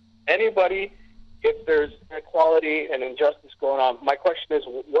to anybody if there's inequality and injustice going on. My question is,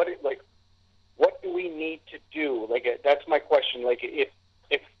 what do we need to do? That's my question. If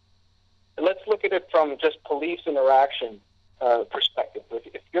let's look at it from just police interaction perspective.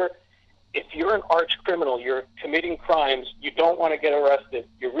 If you're an arch criminal, you're committing crimes, you don't want to get arrested,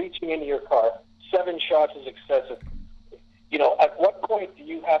 you're reaching into your car, 7 shots is excessive. At what point do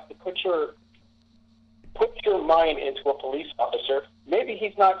you have to put your mind into a police officer? Maybe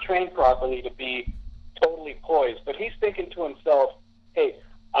he's not trained properly to be totally poised, but he's thinking to himself, hey,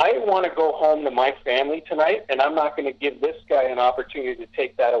 I want to go home to my family tonight, and I'm not going to give this guy an opportunity to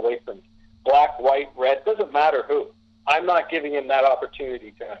take that away from me. Black, white, red, doesn't matter who. I'm not giving him that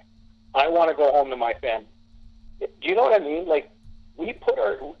opportunity tonight. I want to go home to my family. Do you know what I mean? We put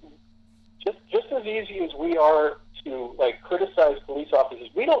just as easy as we are to criticize police officers,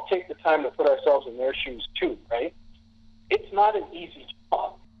 we don't take the time to put ourselves in their shoes too, right? It's not an easy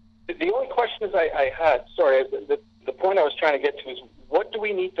job. The only questions I had, the point I was trying to get to is, what do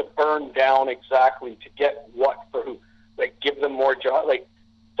we need to burn down exactly to get what for who? Give them more jobs?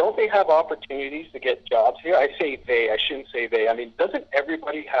 Don't they have opportunities to get jobs here? I say they. I shouldn't say they. I mean, doesn't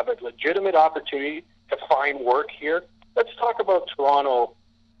everybody have a legitimate opportunity to find work here? let's talk about Toronto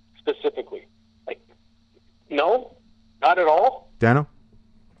specifically. Like, no, not at all. Dano?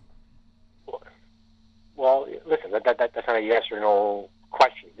 Well, listen, that's not a yes or no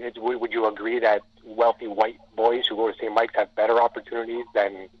question. Would you agree that wealthy white boys who go to St. Mike's have better opportunities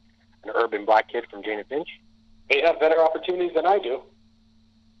than an urban black kid from Jane and Finch? They have better opportunities than I do.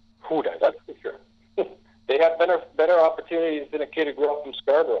 Who does? That's for sure. They have better opportunities than a kid who grew up from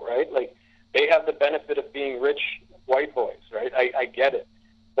Scarborough, right? Like, they have the benefit of being rich white boys, right? I get it,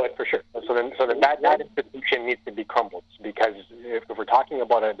 but for sure. So then that institution needs to be crumbled, because if we're talking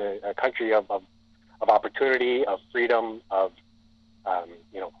about a country of opportunity, of freedom, of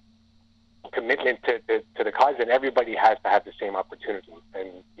commitment to the cause, then everybody has to have the same opportunity.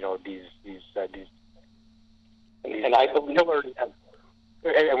 And these and I believe,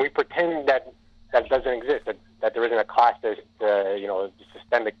 and we pretend that doesn't exist, that there isn't a classist,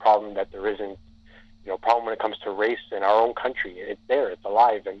 systemic problem, that there isn't, problem when it comes to race in our own country. It's there, it's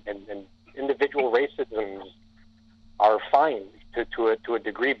alive, and individual racisms are fine to a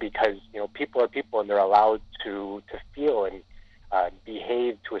degree, because people are people, and they're allowed to feel and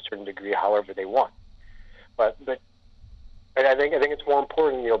behave to a certain degree however they want. But I think it's more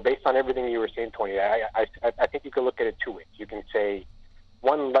important, based on everything you were saying, Tony. I think you could look at it two ways. You can say,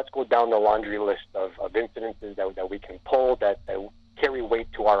 one, let's go down the laundry list of incidences that we can pull that carry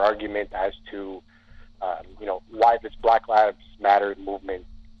weight to our argument as to why this Black Lives Matter movement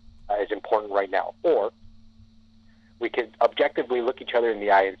is important right now. Or we could objectively look each other in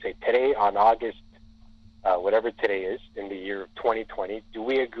the eye and say, today, on August, whatever today is, in the year of 2020, do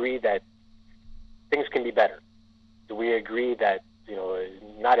we agree that things can be better? Do we agree that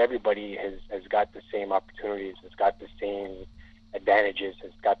not everybody has got the same opportunities, has got the same advantages,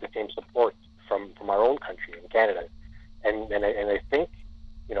 has got the same support from our own country in Canada? And I think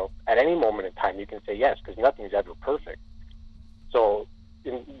at any moment in time you can say yes, because nothing's ever perfect. So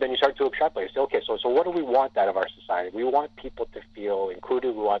then you start to extrapolate. Say, okay, so what do we want out of our society? We want people to feel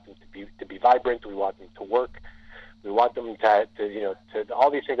included. We want them to be vibrant. We want them to work. We want them to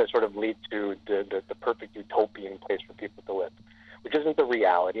all these things that sort of lead to the perfect utopian place for people to live, which isn't the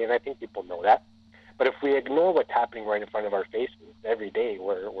reality, and I think people know that. But if we ignore what's happening right in front of our faces every day,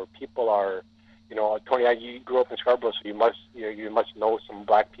 where people are, Tony, you grew up in Scarborough, so you must know some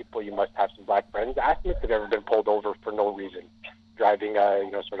black people. You must have some black friends. Ask me if they've ever been pulled over for no reason, driving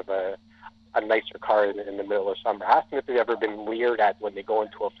sort of a nicer car in the middle of summer. Ask them if they've ever been leered at when they go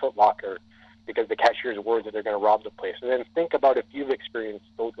into a Foot Locker because the cashier's worried that they're going to rob the place. And then think about if you've experienced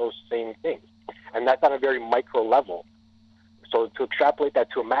those same things. And that's on a very micro level. So to extrapolate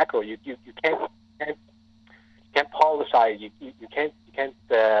that to a macro, you can't politicize, you can't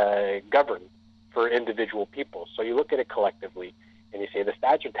govern for individual people. So you look at it collectively, and you say the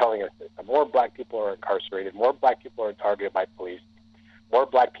stats are telling us this: that more black people are incarcerated, more black people are targeted by police, more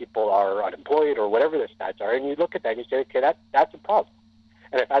black people are unemployed, or whatever the stats are. And you look at that and you say, okay, that's a problem.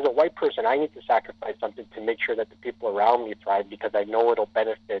 And if, as a white person, I need to sacrifice something to make sure that the people around me thrive, because I know it'll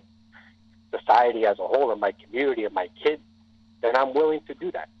benefit society as a whole, and my community, and my kids, then I'm willing to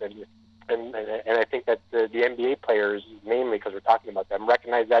do that. And I think that the NBA players, mainly because we're talking about them,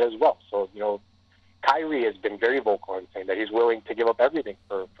 recognize that as well. So, Kyrie has been very vocal in saying that he's willing to give up everything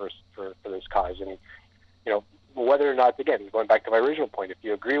for this cause. And, whether or not, again, going back to my original point, if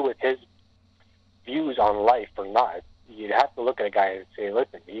you agree with his views on life or not, you'd have to look at a guy and say,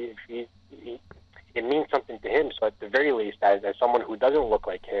 listen, it means something to him. So at the very least, as someone who doesn't look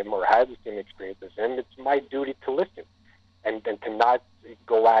like him or has the same experience as him, it's my duty to listen and to not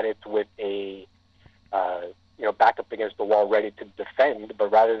go at it with a back up against the wall ready to defend, but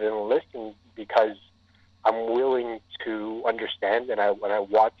rather than listen, because I'm willing to understand and I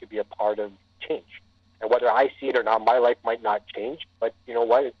want to be a part of change. And whether I see it or not, my life might not change, but you know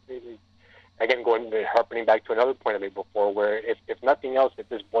what? Again, harkening back to another point I made before, where if nothing else, if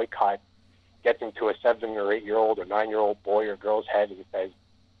this boycott gets into a 7 or 8 year old or 9-year-old boy or girl's head and says,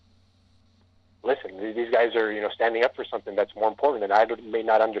 listen, these guys are standing up for something that's more important, and I may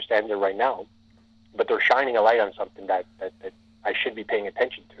not understand it right now, but they're shining a light on something that I should be paying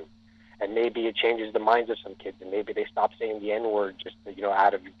attention to. And maybe it changes the minds of some kids, and maybe they stop saying the N-word just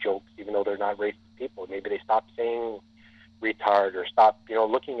out of jokes, even though they're not racist people. Maybe they stop saying retard or stop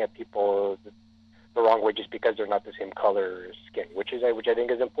looking at people the wrong way just because they're not the same color or skin, which I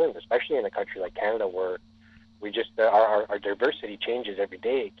think is important, especially in a country like Canada, where we just our diversity changes every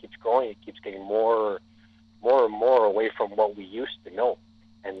day. It keeps growing. It keeps getting more and more away from what we used to know.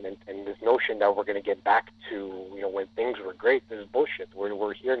 And this notion that we're going to get back to when things were great, this is bullshit.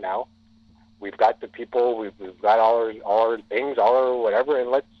 We're here now. We've got the people. We've got all our things, all our whatever, and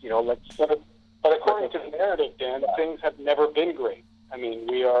let's But according to the narrative, Dan, things have never been great. I mean,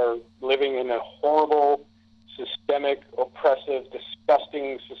 we are living in a horrible, systemic, oppressive,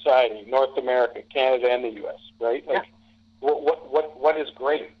 disgusting society. North America, Canada, and the U.S. Right? Like, what is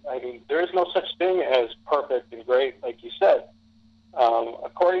great? I mean, there is no such thing as perfect and great, like you said.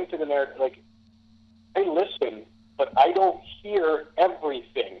 According to the narrative, like, I listen, but I don't hear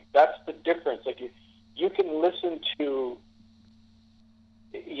everything. That's the difference. Like, you can listen to,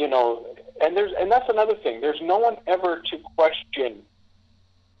 you know, and that's another thing. There's no one ever to question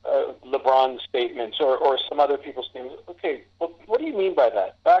LeBron's statements or some other people's statements. Okay, well, what do you mean by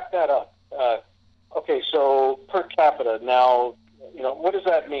that? Back that up. Okay, so per capita now, you know, what does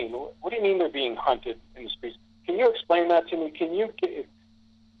that mean? What do you mean they're being hunted in the streets? Can you explain that to me? Can you get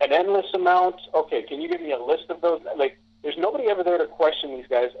an endless amount? Okay, can you give me a list of those? Like, there's nobody ever there to question these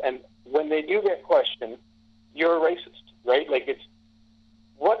guys, and when they do get questioned, you're a racist, right? Like, it's,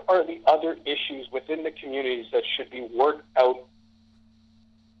 what are the other issues within the communities that should be worked out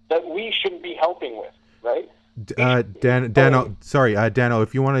that we shouldn't be helping with, right? Dano,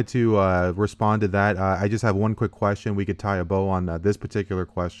 if you wanted to respond to that, I just have one quick question. We could tie a bow on this particular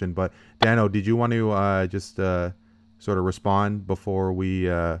question, but Dano, did you want to just sort of respond before we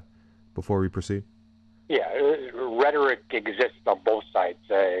proceed? Yeah, rhetoric exists on both sides,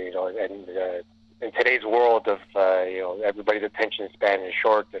 you know, and in today's world of, you know, everybody's attention span is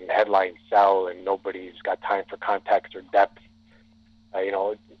short and headlines sell and nobody's got time for context or depth, you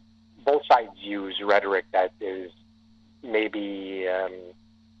know, both sides use rhetoric that is maybe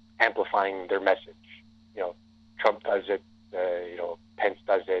amplifying their message. You know, Trump does it, you know, Pence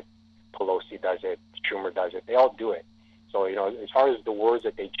does it, Pelosi does it, Schumer does it. They all do it. So, you know, as far as the words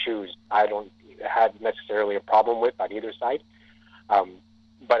that they choose, I don't have necessarily a problem with on either side.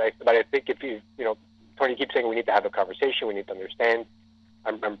 But I think if you know, Tony keeps saying we need to have a conversation, we need to understand.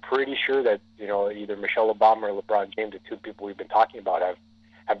 I'm pretty sure that, you know, either Michelle Obama or LeBron James, the two people we've been talking about,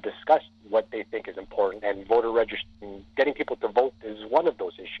 have discussed what they think is important, and voter registering, getting people to vote, is one of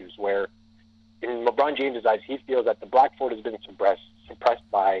those issues where, in LeBron James' eyes, he feels that the black vote has been suppressed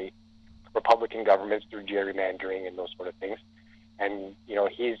by Republican governments through gerrymandering and those sort of things, and, you know,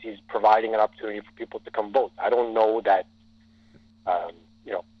 he's providing an opportunity for people to come vote. I don't know that,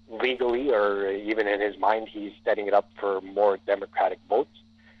 you know, legally or even in his mind, he's setting it up for more Democratic votes.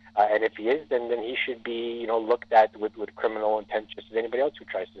 And if he is, then he should be, you know, looked at with criminal intent just as anybody else who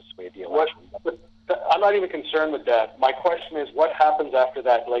tries to sway the election. I'm not even concerned with that. My question is, what happens after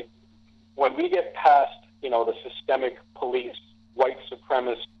that? Like, when we get past, you know, the systemic police, white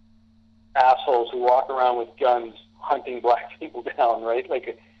supremacist assholes who walk around with guns hunting black people down, right?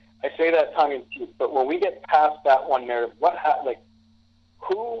 Like, I say that tongue in cheek, but when we get past that one narrative,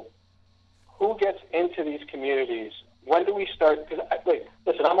 who gets into these communities? When do we start? Because, like,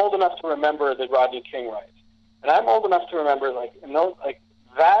 listen, I'm old enough to remember the Rodney King riots, and I'm old enough to remember, like,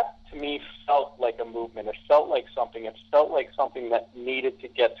 that to me felt like a movement. It felt like something. It felt like something that needed to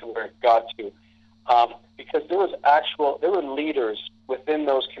get to where it got to, because there were leaders within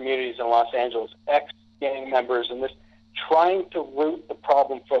those communities in Los Angeles, ex-gang members, and this trying to root the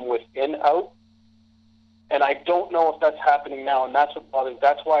problem from within out. And I don't know if that's happening now, and that's what bothers.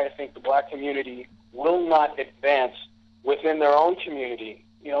 That's why I think the black community will not advance within their own community,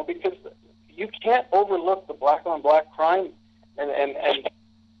 you know, because you can't overlook the black-on-black crime. And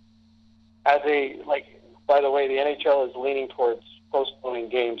as a, like, by the way, the NHL is leaning towards postponing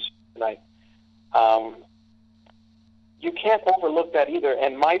games tonight. You can't overlook that either.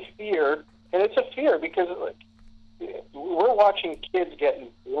 And my fear, and it's a fear because, like, we're watching kids getting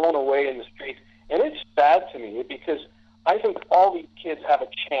blown away in the streets, and it's sad to me because I think all these kids have a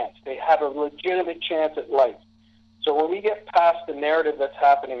chance. They have a legitimate chance at life. So when we get past the narrative that's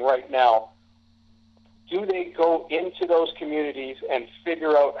happening right now, do they go into those communities and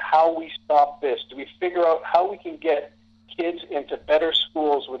figure out how we stop this? Do we figure out how we can get kids into better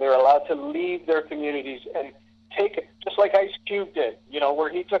schools where they're allowed to leave their communities and take it, just like Ice Cube did, you know, where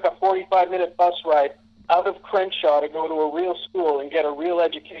he took a 45-minute bus ride out of Crenshaw to go to a real school and get a real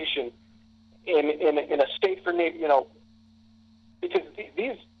education in a safer, you know, because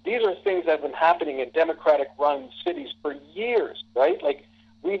these are things that have been happening in Democratic-run cities for years, right? Like,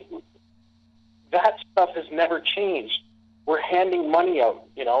 that stuff has never changed. We're handing money out,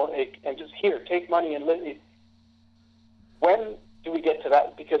 you know, and just here, take money and live. When do we get to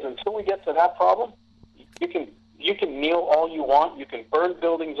that? Because until we get to that problem, you can kneel all you want, you can burn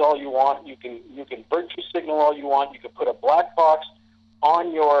buildings all you want, you can virtue signal all you want, you can put a black box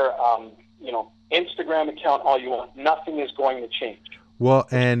on your you know, Instagram account all you want. Nothing is going to change. Well,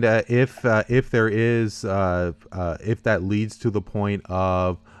 and if there is if that leads to the point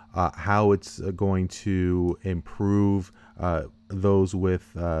of how it's going to improve those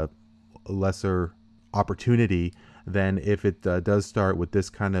with lesser opportunity than if it does start with this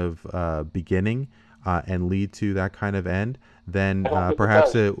kind of beginning and lead to that kind of end. Then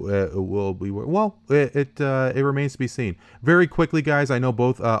perhaps it will be well. It remains to be seen. Very quickly, guys. I know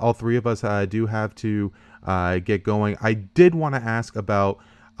all three of us do have to get going. I did want to ask about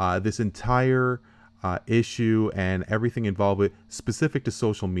this entire issue and everything involved with specific to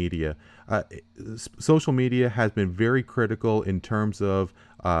social media. Social media has been very critical in terms of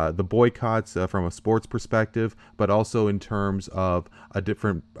the boycotts from a sports perspective, but also in terms of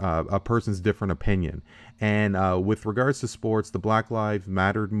a person's different opinion. And with regards to sports, the Black Lives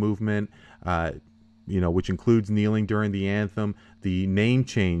Matter movement, which includes kneeling during the anthem, the name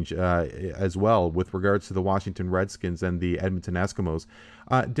change as well with regards to the Washington Redskins and the Edmonton Eskimos.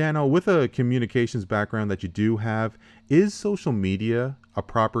 Dano, with a communications background that you do have, is social media a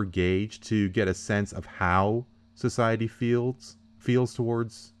proper gauge to get a sense of how society feels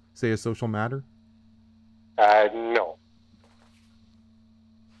towards, say, a social matter? No.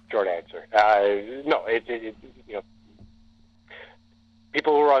 Short answer. No.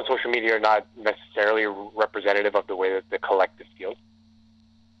 People who are on social media are not necessarily representative of the way that the collective feels.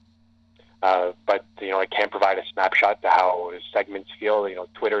 But it can provide a snapshot to how segments feel.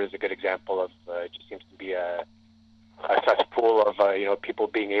 Twitter is a good example of it just seems to be a cesspool of people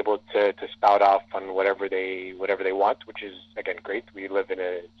being able to spout off on whatever they want, which is again great. We live in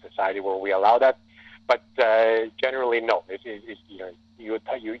a society where we allow that. But generally, no. You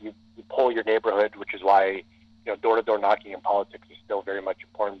poll your neighborhood, which is why door-to-door knocking in politics is still very much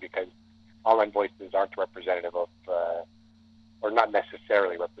important, because online voices aren't representative of, or not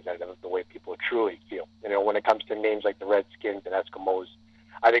necessarily representative of the way people truly feel. When it comes to names like the Redskins and Eskimos,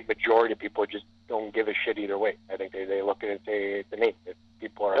 I think majority of people just don't give a shit either way. I think they look at it and say it's a name. If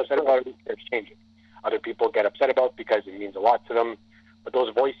people are upset about it, they're changing. Other people get upset about it because it means a lot to them. But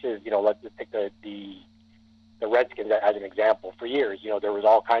those voices, let's just take the Redskins as an example. For years, there was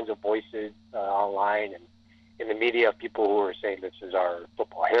all kinds of voices online and in the media of people who were saying this is our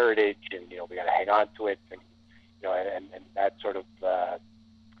football heritage and we got to hang on to it and and that sort of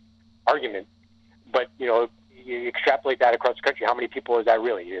argument. But you extrapolate that across the country. How many people is that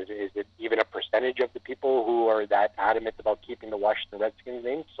really? Is it even a percentage of the people who are that adamant about keeping the Washington Redskins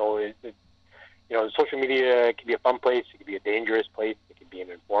name? So social media can be a fun place. It can be a dangerous place. It can be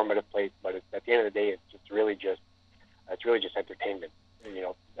an informative place. But at the end of the day, it's really just entertainment. And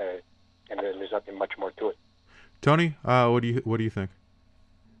there's nothing much more to it. Tony, what do you think?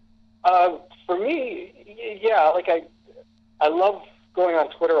 For me, yeah, I love going on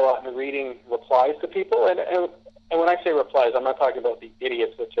Twitter a lot and reading replies to people. And when I say replies, I'm not talking about the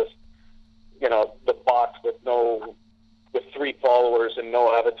idiots that just, the bots with 3 followers and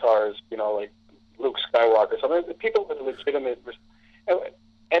no avatars, like Luke Skywalker. Something. The people with legitimate,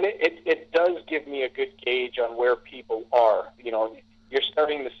 and it does give me a good gauge on where people are. You're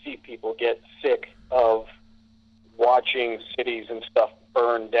starting to see people get sick of watching cities and stuff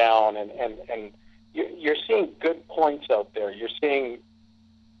burn down, and you're seeing good points out there. You're seeing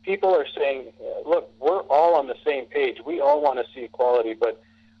people are saying, look, we're all on the same page. We all want to see equality, but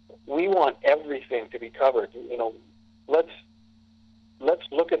we want everything to be covered. Let's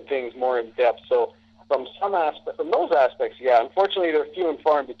look at things more in depth. So from those aspects, yeah, unfortunately they're few and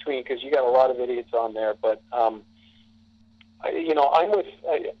far in between because you got a lot of idiots on there, but I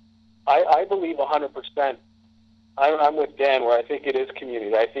believe 100%. I'm with Dan where I think it is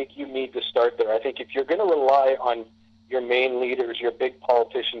community. I think you need to start there. I think if you're going to rely on your main leaders, your big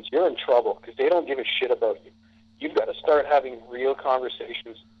politicians, you're in trouble because they don't give a shit about you. You've got to start having real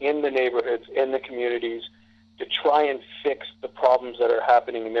conversations in the neighborhoods, in the communities, to try and fix the problems that are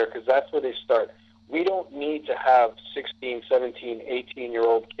happening in there, because that's where they start. We don't need to have 16, 17,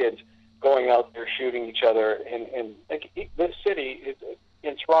 18-year-old kids going out there shooting each other. And this city,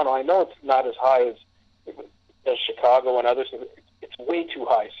 in Toronto, I know it's not as high as Chicago and others. It's way too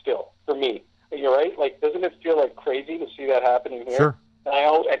high still for me. You're right. Doesn't it feel like crazy to see that happening here? Sure. And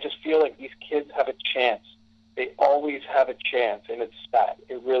I just feel like these kids have a chance. They always have a chance, and it's sad.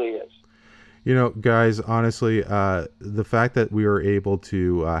 It really is. Guys, honestly, the fact that we were able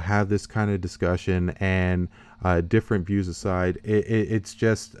to have this kind of discussion and different views aside, it's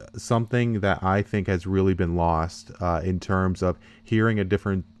just something that I think has really been lost in terms of hearing a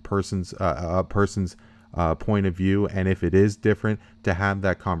different person's point of view, and if it is different, to have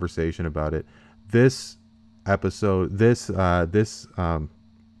that conversation about it. This episode, this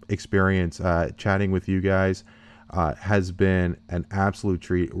experience, chatting with you guys, has been an absolute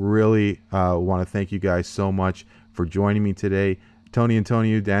treat. Really want to thank you guys so much for joining me today. Tony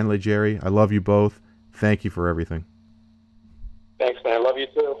Antonio, Dan Legere, I love you both. Thank you for everything. Thanks, man. I love you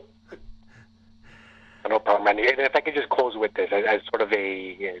too. No problem, man. And if I could just close with this as sort of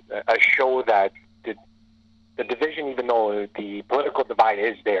a show that the division, even though the political divide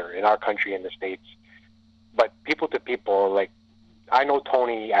is there in our country in the States, but people to people, like, I know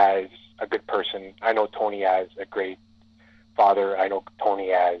Tony as a good person. I know Tony as a great father. I know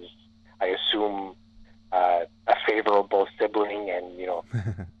Tony as, I assume, a favorable sibling and,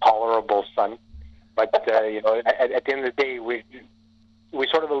 tolerable son. But, at the end of the day, we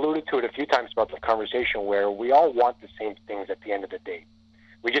sort of alluded to it a few times throughout the conversation where we all want the same things at the end of the day.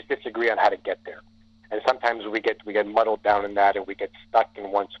 We just disagree on how to get there. And sometimes we get muddled down in that, and we get stuck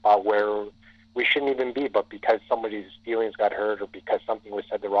in one spot where we shouldn't even be, but because somebody's feelings got hurt or because something was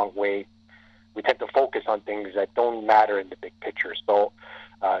said the wrong way, we tend to focus on things that don't matter in the big picture. So,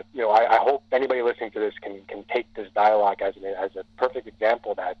 I hope anybody listening to this can take this dialogue as a perfect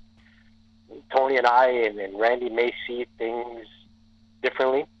example that Tony and I and Randy may see things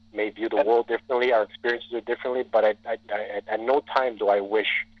differently, may view the world differently, our experiences are differently, but at no time do I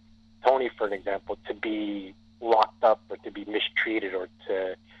wish Tony, for an example, to be locked up or to be mistreated or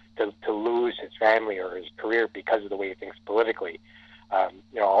to lose his family or his career because of the way he thinks politically.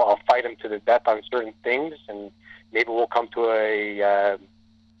 I'll fight him to the death on certain things, and maybe we'll come to an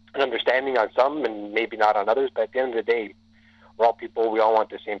understanding on some and maybe not on others, but at the end of the day, we're all people, we all want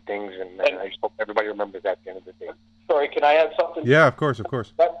the same things, and I just hope everybody remembers that at the end of the day. Sorry, can I add something? Yeah, of course.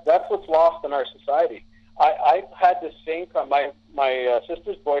 That's what's lost in our society. I had the same, my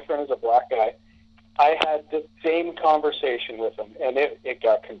sister's boyfriend is a black guy. I had the same conversation with him, and it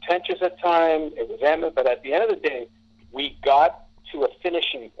got contentious at times, it was ended, but at the end of the day, we got to a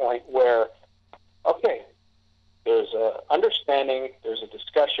finishing point where, okay, there's a understanding, there's a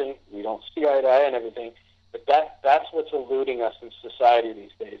discussion, we don't see eye to eye and everything, but that's what's eluding us in society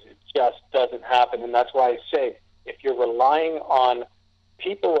these days. It just doesn't happen, and that's why I say, if you're relying on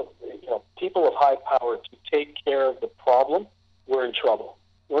people of high power to take care of the problem, we're in trouble.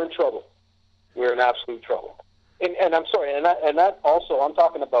 We're in absolute trouble. And I'm sorry, and that also, I'm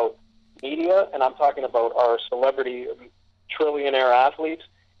talking about media, and I'm talking about our celebrity trillionaire athletes.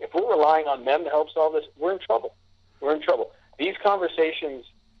 If we're relying on them to help solve this, we're in trouble. These conversations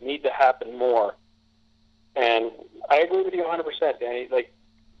need to happen more. And I agree with you 100%, Danny. Like,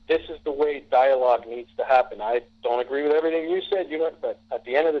 this is the way dialogue needs to happen. I don't agree with everything you said, but at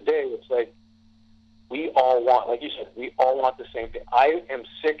the end of the day, it's like we all want, like you said, we all want the same thing. I am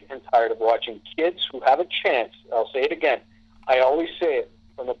sick and tired of watching kids who have a chance. I'll say it again. I always say it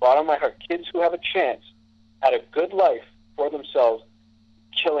from the bottom of my heart. Kids who have a chance at a good life for themselves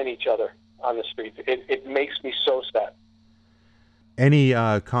killing each other on the streets. It makes me so sad. Any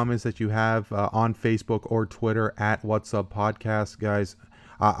comments that you have on Facebook or Twitter at What's Up Podcast, guys?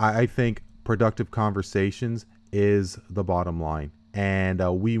 I think productive conversations is the bottom line. And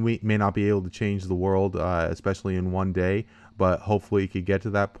we may not be able to change the world, especially in one day, but hopefully it could get to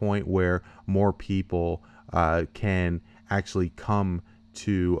that point where more people can actually come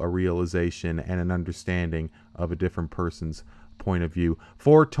to a realization and an understanding of a different person's point of view.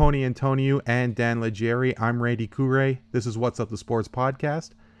 For Tony Antonio and Dan Legere, I'm Randy Courret. This is What's Up the Sports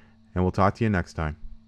Podcast, and we'll talk to you next time.